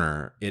shutdown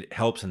corner, it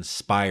helps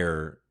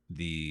inspire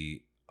the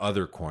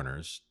other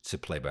corners to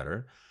play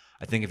better.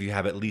 I think if you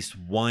have at least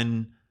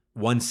one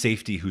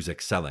safety who's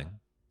excelling,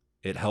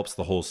 it helps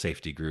the whole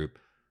safety group,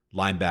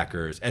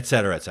 linebackers, et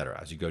cetera,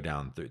 as you go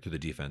down through the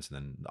defense and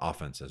then the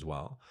offense as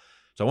well.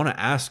 So I want to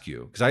ask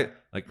you, because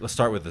let's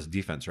start with this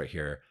defense right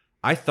here.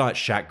 I thought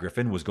Shaq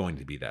Griffin was going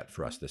to be that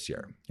for us this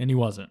year, And he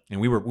wasn't.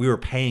 and we were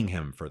paying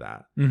him for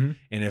that. Mm-hmm.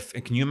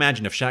 And can you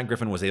imagine if Shaq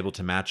Griffin was able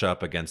to match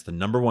up against the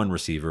number one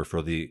receiver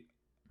for the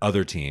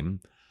other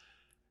team,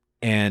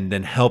 and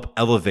then help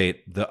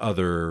elevate the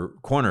other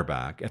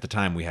cornerback? At the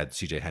time, we had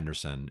C.J.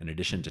 Henderson, in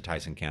addition to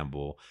Tyson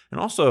Campbell, and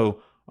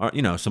also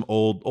some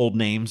old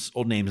names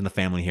in the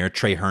family here,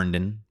 Trey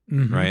Herndon,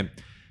 Mm-hmm. right?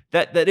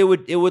 That it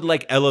would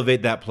like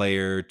elevate that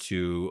player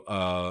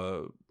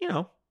to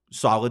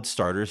solid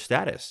starter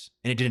status,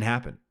 and it didn't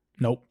happen.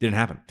 Nope. Didn't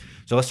happen.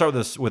 So let's start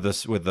with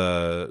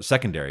the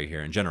secondary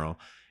here in general.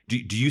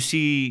 Do you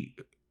see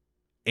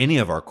any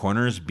of our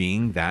corners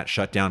being that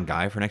shutdown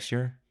guy for next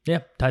year? Yeah,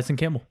 Tyson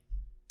Campbell.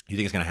 You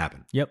think it's going to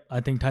happen? Yep,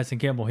 I think Tyson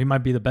Campbell. He might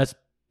be the best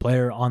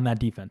player on that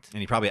defense. And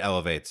he probably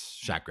elevates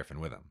Shaq Griffin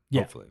with him,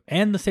 Yeah. hopefully.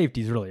 And the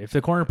safeties, really. If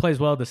the corner plays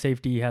well, the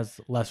safety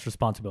has less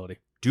responsibility.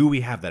 Do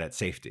we have that at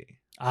safety?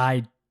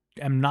 I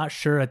am not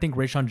sure. I think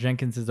Rayshon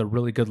Jenkins is a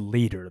really good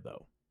leader,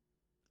 though.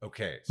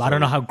 Okay. I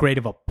don't know how great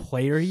of a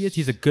player he is.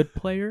 He's a good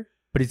player,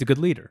 but he's a good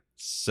leader.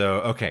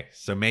 So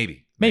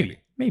maybe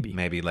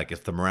like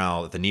if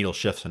the needle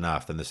shifts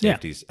enough, then the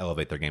safeties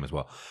elevate their game as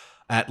well.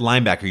 At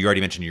linebacker, you already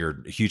mentioned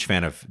you're a huge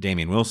fan of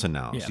Damian Wilson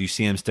now. Yeah. So you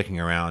see him sticking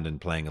around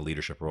and playing a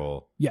leadership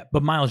role. Yeah,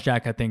 but Miles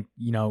Jack, I think,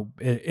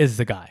 is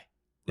the guy.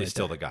 Is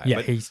still the guy.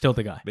 Yeah, he's still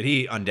the guy. But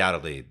he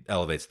undoubtedly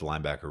elevates the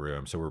linebacker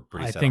room, so we're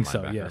pretty set I think on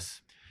so, linebacker.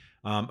 yes.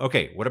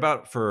 Okay, what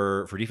about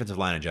for defensive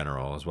line in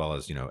general, as well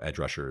as edge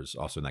rushers,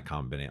 also in that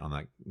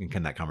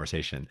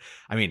conversation?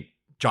 I mean,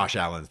 Josh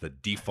Allen's the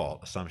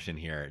default assumption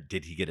here.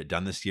 Did he get it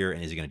done this year,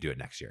 and is he going to do it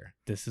next year?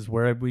 This is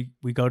where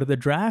we go to the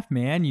draft,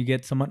 man. You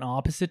get someone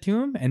opposite to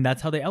him, and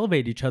that's how they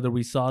elevate each other.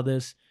 We saw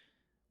this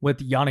with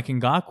Yannick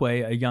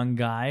Ngakoue, a young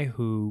guy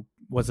who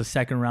was a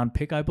second-round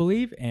pick, I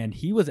believe, and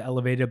he was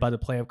elevated by the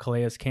play of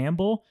Calais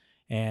Campbell.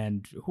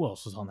 And who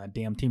else was on that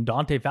damn team?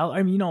 Dante Fowler.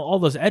 I mean, all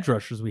those edge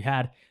rushers we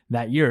had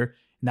that year.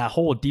 And that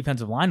whole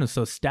defensive line was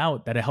so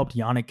stout that it helped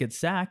Yannick get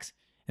sacks.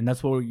 And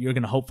that's what you're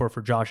going to hope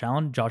for Josh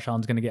Allen. Josh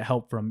Allen's going to get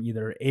help from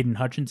either Aiden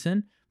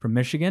Hutchinson from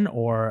Michigan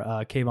or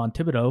Kayvon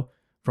Thibodeau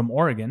from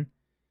Oregon.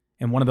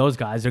 And one of those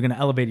guys, they're going to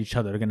elevate each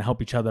other. They're going to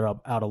help each other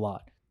out a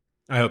lot.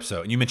 I hope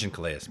so. And you mentioned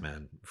Calais,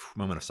 man.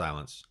 Moment of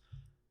silence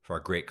for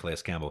our great Calais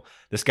Campbell.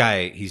 This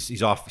guy,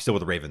 he's off still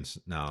with the Ravens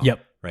now.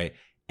 Yep. Right.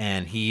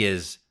 And he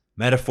is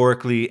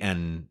metaphorically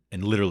and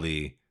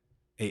literally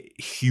a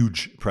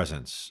huge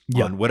presence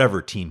on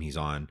whatever team he's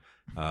on.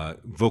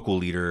 Vocal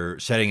leader,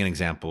 setting an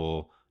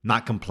example,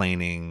 not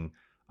complaining,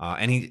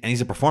 and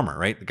he's a performer,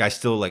 right? The guy's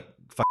still like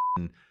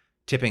fucking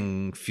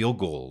tipping field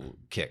goal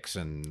kicks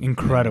and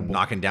incredible,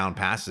 knocking down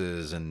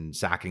passes and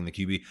sacking the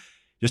QB,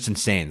 just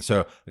insane.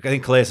 So I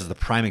think Calais is the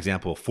prime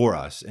example for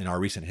us in our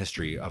recent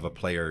history of a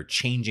player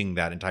changing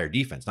that entire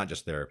defense, not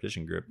just their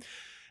position group.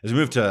 As we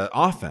move to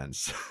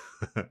offense.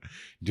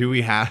 Do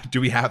we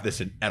have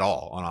this at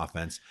all on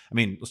offense? I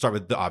mean, let's start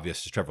with the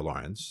obvious, Trevor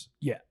Lawrence.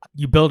 Yeah,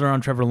 you build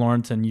around Trevor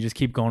Lawrence and you just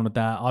keep going with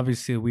that.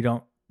 Obviously, we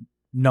don't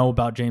know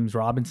about James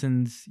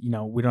Robinson's.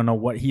 We don't know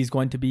what he's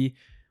going to be.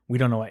 We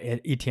don't know what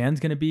Etienne's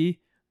going to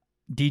be.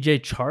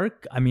 DJ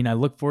Chark, I mean, I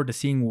look forward to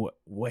seeing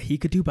what he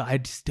could do, but I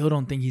still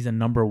don't think he's a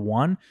number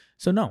one.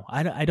 So no,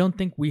 I don't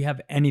think we have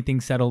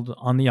anything settled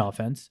on the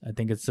offense. I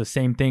think it's the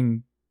same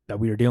thing that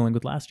we were dealing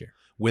with last year.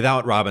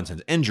 Without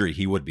Robinson's injury,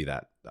 he would be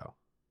that, though.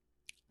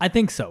 I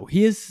think so.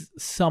 He is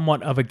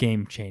somewhat of a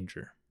game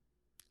changer.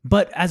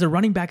 But as a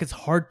running back, it's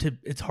hard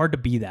to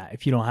be that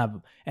if you don't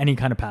have any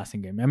kind of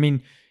passing game. I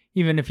mean,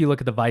 even if you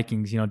look at the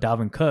Vikings,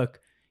 Dalvin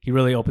Cook, he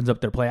really opens up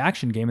their play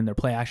action game, and their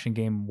play action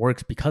game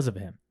works because of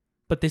him.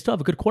 But they still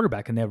have a good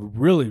quarterback, and they have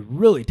really,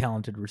 really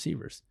talented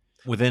receivers.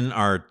 Within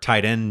our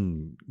tight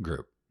end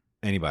group,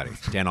 anybody?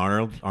 Dan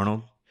Arnold?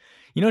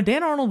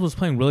 Dan Arnold was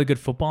playing really good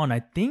football, and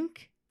I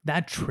think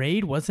that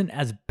trade wasn't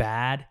as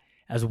bad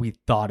as we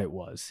thought it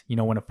was.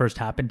 When it first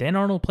happened, Dan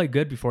Arnold played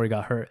good before he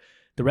got hurt.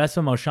 The rest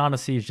of them,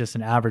 O'Shaughnessy is just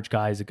an average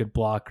guy. He's a good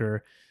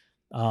blocker.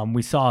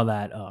 We saw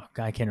that,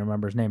 I can't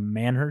remember his name,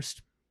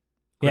 Manhurst?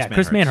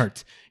 Chris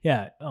Manhurst.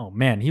 Yeah. Oh,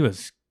 man, he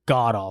was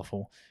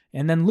god-awful.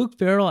 And then Luke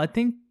Farrell, I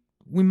think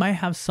we might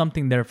have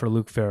something there for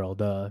Luke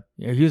Farrell.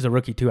 He was a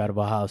rookie, too, out of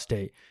Ohio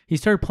State. He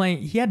started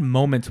playing. He had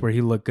moments where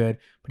he looked good,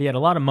 but he had a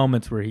lot of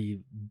moments where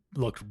he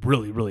looked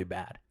really, really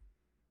bad.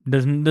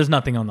 There's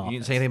nothing on the offense. You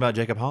didn't say anything about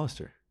Jacob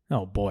Hollister.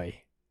 Oh,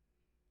 boy.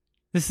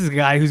 This is a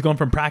guy who's going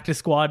from practice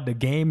squad to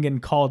game, getting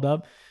called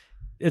up.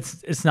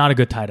 It's not a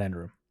good tight end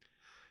room.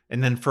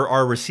 And then for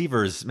our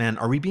receivers, man,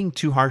 are we being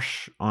too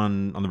harsh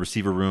on the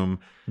receiver room?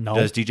 No.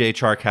 Does DJ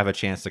Chark have a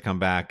chance to come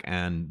back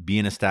and be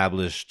an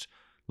established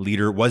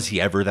leader? Was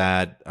he ever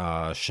that?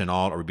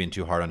 Shenault, are we being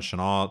too hard on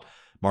Shenault?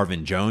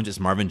 Marvin Jones, is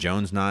Marvin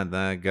Jones not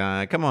that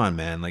guy? Come on,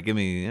 man. Like, give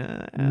me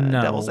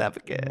no, devil's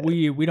advocate.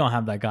 We don't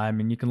have that guy. I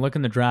mean, you can look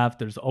in the draft.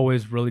 There's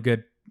always really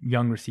good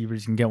young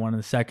receivers. You can get one in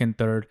the second,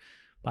 third.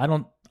 But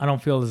I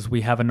don't feel as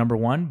we have a number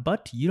one,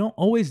 but you don't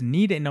always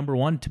need a number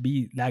one to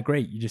be that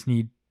great. You just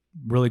need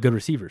really good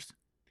receivers.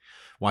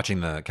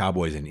 Watching the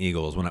Cowboys and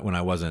Eagles, when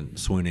I wasn't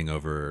swooning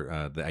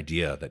over the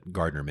idea that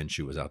Gardner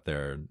Minshew was out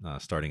there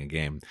starting a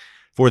game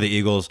for the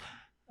Eagles,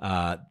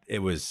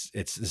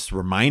 It's this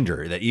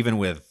reminder that even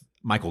with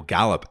Michael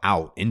Gallup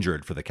out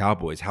injured for the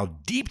Cowboys, how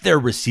deep their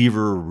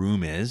receiver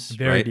room is,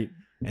 Very right? deep.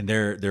 And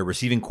their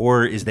receiving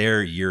core is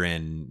there year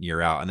in,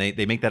 year out. And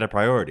they make that a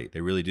priority.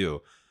 They really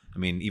do. I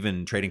mean,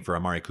 even trading for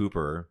Amari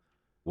Cooper,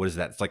 what is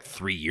that? It's like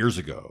 3 years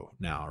ago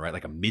now, right?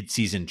 Like a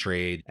midseason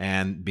trade,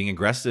 and being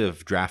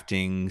aggressive,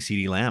 drafting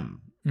CeeDee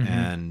Lamb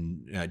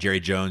and Jerry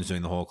Jones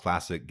doing the whole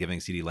classic, giving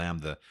CeeDee Lamb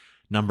the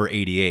number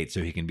 88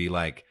 so he can be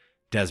like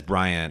Des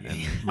Bryant and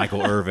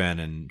Michael Irvin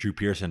and Drew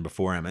Pearson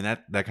before him. And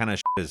that kind of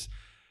is,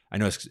 I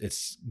know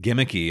it's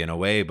gimmicky in a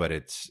way, but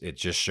it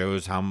just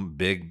shows how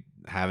big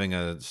having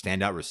a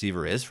standout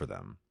receiver is for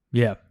them.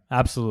 Yeah,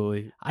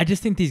 absolutely. I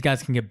just think these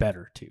guys can get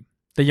better too.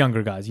 The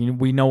younger guys,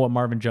 we know what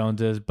Marvin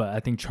Jones is, but I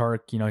think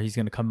Chark, he's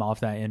going to come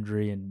off that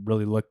injury and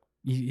really look.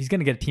 He's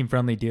going to get a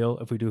team-friendly deal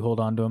if we do hold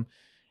on to him,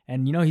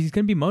 and he's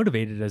going to be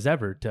motivated as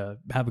ever to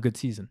have a good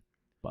season.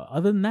 But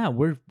other than that,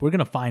 we're going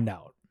to find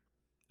out.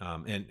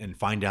 And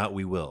find out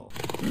we will.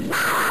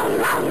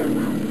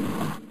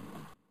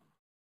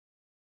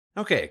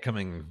 Okay,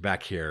 coming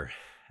back here,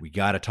 we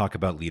got to talk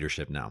about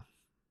leadership now.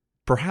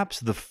 Perhaps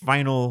the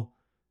final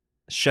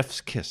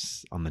chef's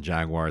kiss on the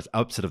Jaguars'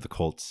 upset of the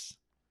Colts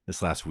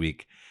this last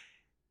week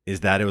is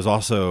that it was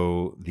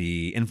also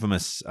the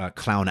infamous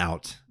clown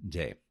out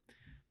day.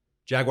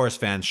 Jaguars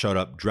fans showed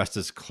up dressed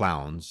as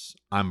clowns.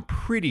 I'm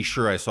pretty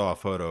sure I saw a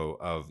photo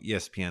of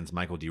ESPN's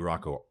Michael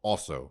DiRocco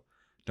also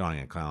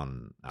donning a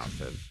clown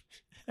outfit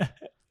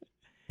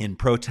in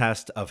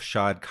protest of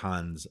Shad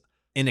Khan's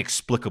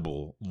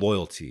inexplicable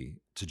loyalty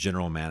to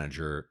general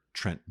manager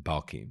Trent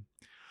Baalke,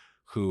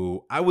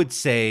 who I would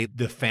say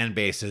the fan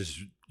base is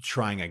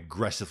trying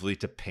aggressively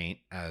to paint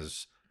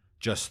as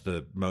just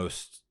the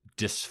most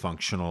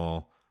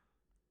dysfunctional,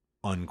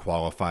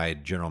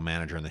 unqualified general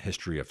manager in the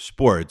history of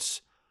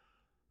sports.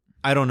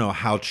 I don't know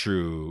how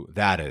true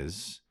that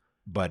is,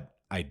 but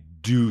I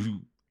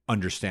do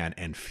understand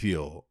and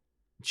feel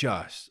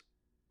just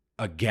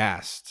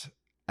aghast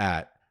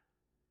at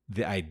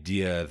the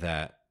idea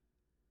that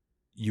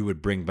you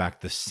would bring back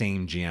the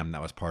same GM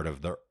that was part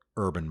of the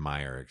Urban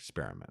Meyer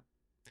experiment.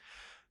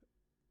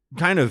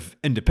 Kind of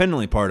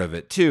independently part of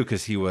it too,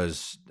 because he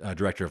was a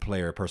director of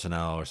player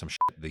personnel or some shit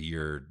the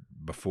year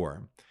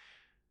before.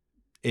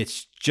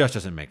 It just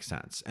doesn't make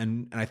sense.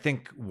 And I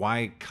think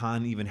why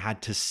Khan even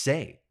had to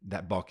say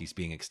that Baalke's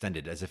being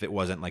extended, as if it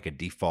wasn't like a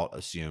default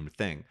assumed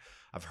thing.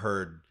 I've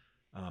heard,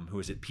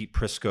 Pete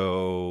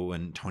Prisco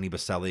and Tony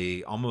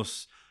Baselli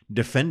almost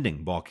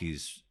defending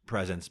Baalke's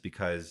presence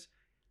because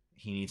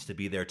he needs to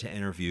be there to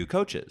interview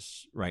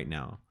coaches right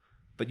now.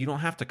 But you don't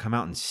have to come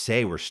out and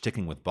say we're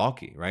sticking with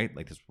Baalke, right?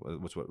 Like this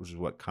was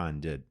what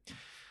Khan did.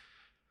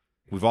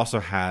 We've also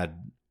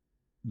had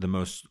the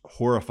most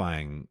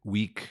horrifying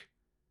week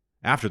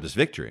after this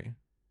victory,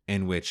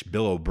 in which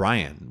Bill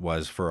O'Brien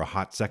was, for a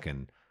hot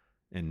second,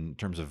 in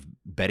terms of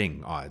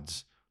betting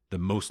odds, the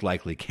most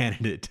likely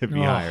candidate to be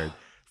hired.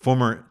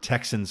 Former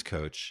Texans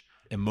coach,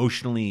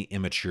 emotionally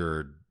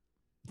immature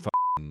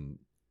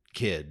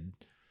kid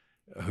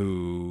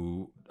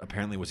who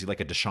apparently was he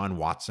like a Deshaun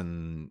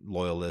Watson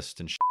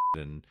loyalist and shit,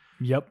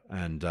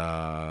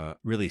 and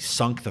really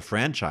sunk the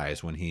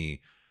franchise when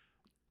he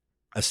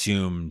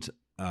assumed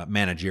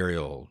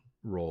managerial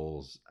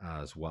roles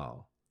as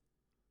well.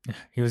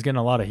 He was getting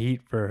a lot of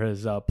heat for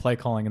his play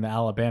calling in the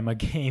Alabama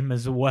game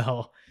as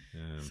well.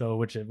 Yeah. So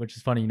which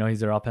is funny, he's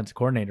their offensive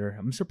coordinator.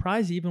 I'm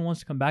surprised he even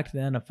wants to come back to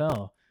the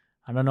NFL.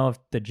 I don't know if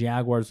the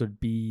Jaguars would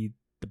be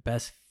the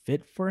best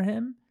fit for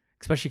him,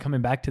 especially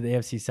coming back to the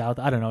AFC South.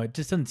 I don't know. It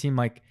just doesn't seem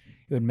like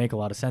it would make a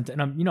lot of sense. And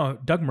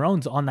Doug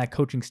Marrone's on that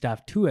coaching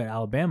staff too at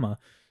Alabama.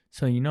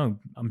 So,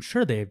 I'm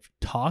sure they've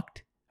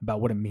talked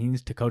about what it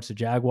means to coach the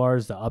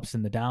Jaguars, the ups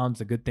and the downs,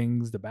 the good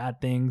things, the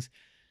bad things.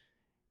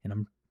 And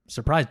I'm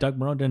surprised Doug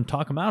Marrone didn't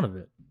talk him out of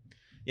it.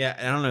 Yeah,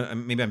 I don't know.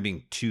 Maybe I'm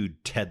being too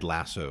Ted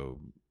Lasso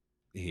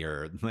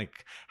here,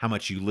 like how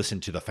much you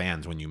listen to the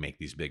fans when you make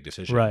these big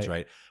decisions,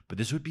 right? But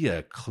this would be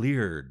a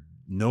clear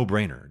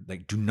no-brainer.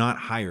 Like, do not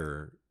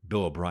hire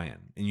Bill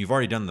O'Brien. And you've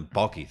already done the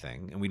Baalke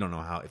thing, and we don't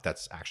know if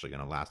that's actually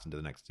going to last into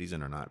the next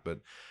season or not.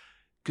 But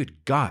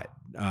good God,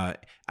 I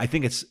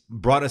think it's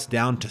brought us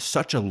down to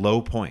such a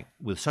low point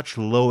with such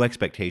low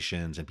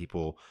expectations, and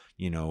people,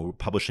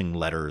 publishing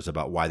letters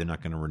about why they're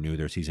not going to renew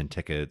their season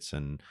tickets,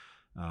 and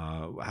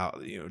how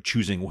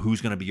choosing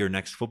who's going to be your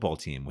next football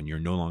team when you're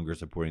no longer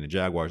supporting the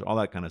Jaguars, all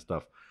that kind of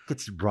stuff.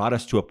 It's brought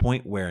us to a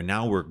point where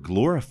now we're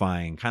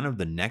glorifying kind of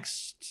the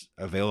next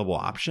available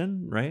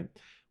option, right?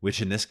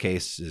 Which in this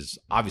case is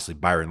obviously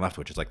Byron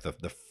Leftwich is like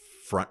the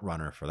front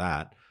runner for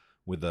that,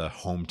 with a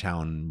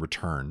hometown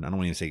return. I don't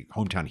want to say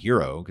hometown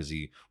hero because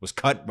he was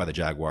cut by the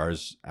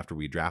Jaguars after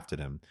we drafted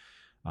him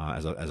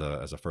as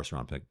a first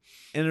round pick.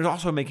 And it's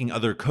also making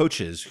other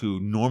coaches who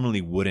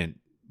normally wouldn't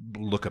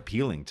look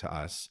appealing to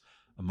us,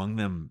 among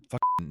them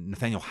fucking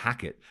Nathaniel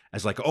Hackett,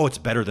 as like, oh, it's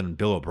better than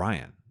Bill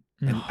O'Brien.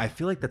 And I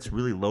feel like that's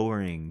really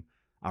lowering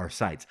our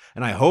sights.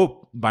 And I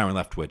hope Byron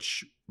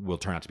Leftwich will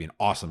turn out to be an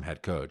awesome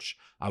head coach.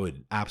 I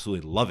would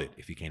absolutely love it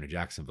if he came to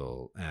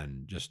Jacksonville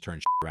and just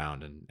turned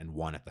around and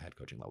won at the head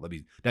coaching level.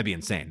 That'd be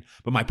insane.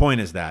 But my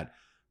point is that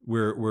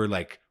we're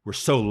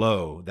so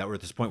low that we're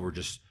at this point we're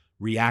just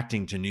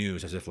reacting to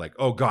news as if like,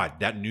 oh God,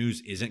 that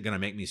news isn't going to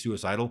make me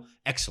suicidal.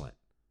 Excellent.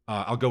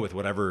 I'll go with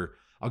whatever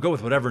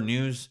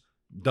news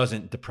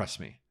doesn't depress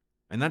me.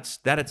 And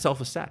that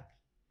itself is sad.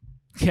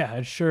 Yeah,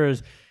 it sure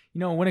is.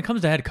 When it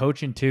comes to head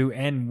coaching too,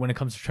 and when it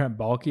comes to Trent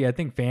Baalke, I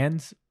think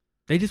fans,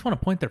 they just want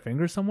to point their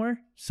finger somewhere.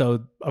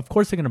 So of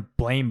course they're going to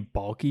blame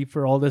Baalke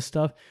for all this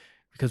stuff,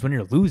 because when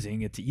you're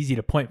losing, it's easy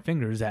to point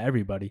fingers at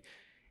everybody.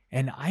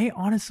 And I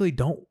honestly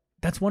don't.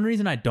 That's one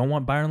reason I don't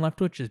want Byron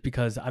Leftwich, is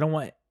because I don't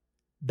want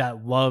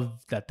that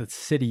love that the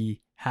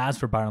city has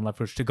for Byron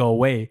Leftwich to go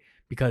away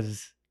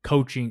because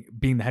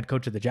being the head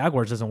coach of the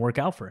Jaguars doesn't work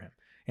out for him.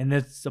 And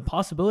it's a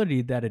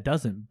possibility that it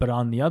doesn't. But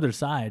on the other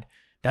side,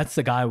 that's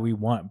the guy we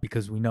want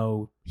because we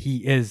know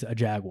he is a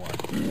Jaguar.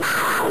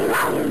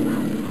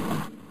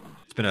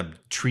 It's been a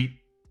treat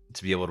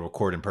to be able to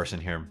record in person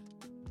here.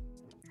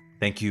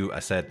 Thank you,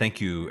 Asad.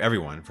 Thank you,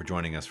 everyone, for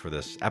joining us for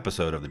this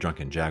episode of The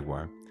Drunken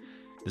Jaguar.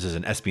 This is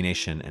an SB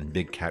Nation and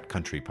Big Cat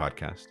Country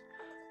podcast.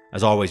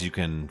 As always, you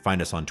can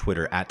find us on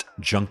Twitter at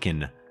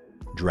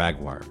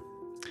JunkinJaguar.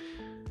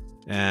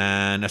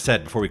 And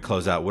Asad, before we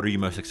close out, what are you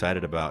most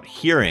excited about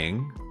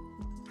hearing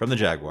from the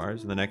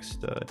Jaguars in the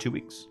next 2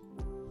 weeks?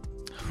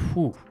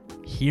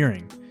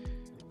 Hearing.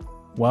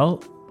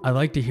 Well, I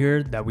like to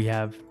hear that we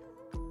have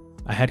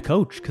a head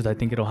coach, because I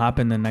think it'll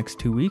happen in the next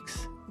 2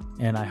 weeks.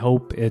 And I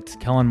hope it's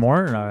Kellen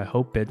Moore, and I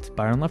hope it's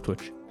Byron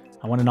Leftwich.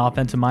 I want an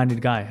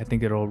offensive-minded guy. I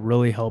think it'll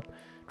really help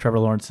Trevor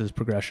Lawrence's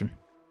progression.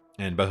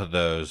 And both of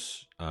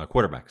those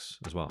quarterbacks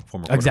as well,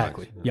 former quarterbacks.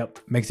 Exactly. Yeah. Yep.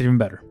 Makes it even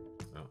better.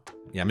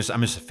 Yeah, I'm just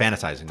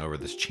fantasizing over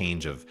this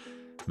change of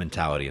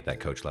mentality at that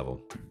coach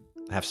level.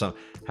 Have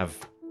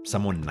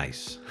someone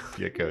nice.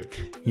 Yeah, coach.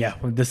 Yeah,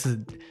 well, this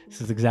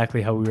is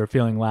exactly how we were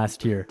feeling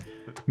last year.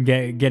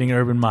 Getting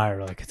Urban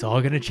Meyer, like it's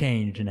all gonna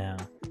change now.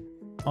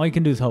 All you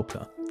can do is hope,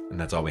 though. And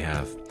that's all we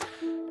have.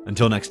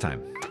 Until next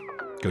time,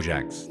 go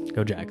Jags.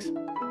 Go Jags.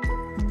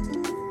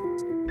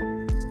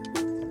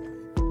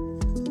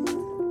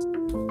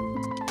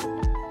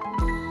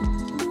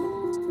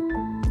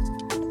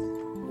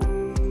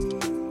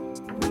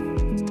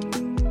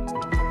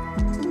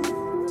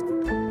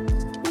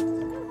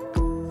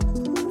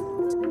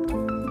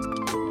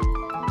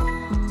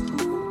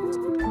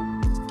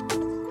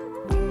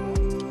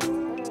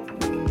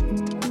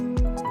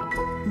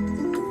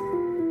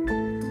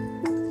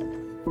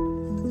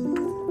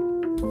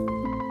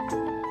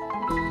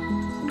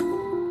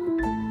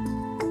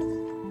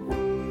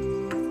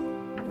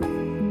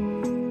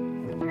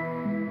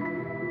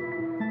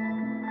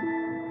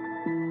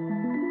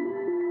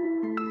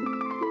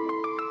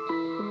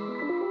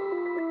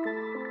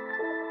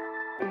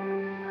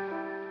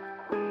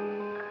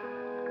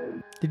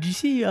 Did you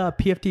see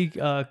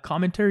PFT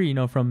commentary,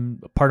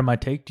 from Part of My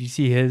Take? Did you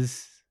see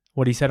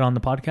what he said on the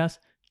podcast?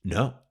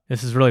 No.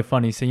 This is really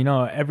funny. So,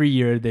 every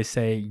year they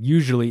say,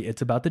 usually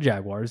it's about the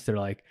Jaguars. They're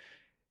like,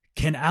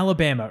 can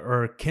Alabama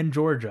or can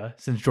Georgia,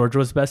 since Georgia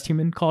was the best team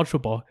in college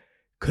football,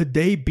 could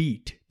they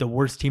beat the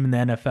worst team in the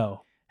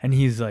NFL? And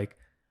he's like,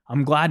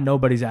 I'm glad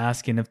nobody's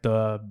asking if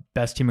the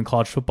best team in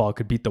college football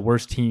could beat the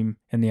worst team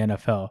in the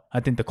NFL. I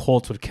think the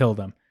Colts would kill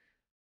them.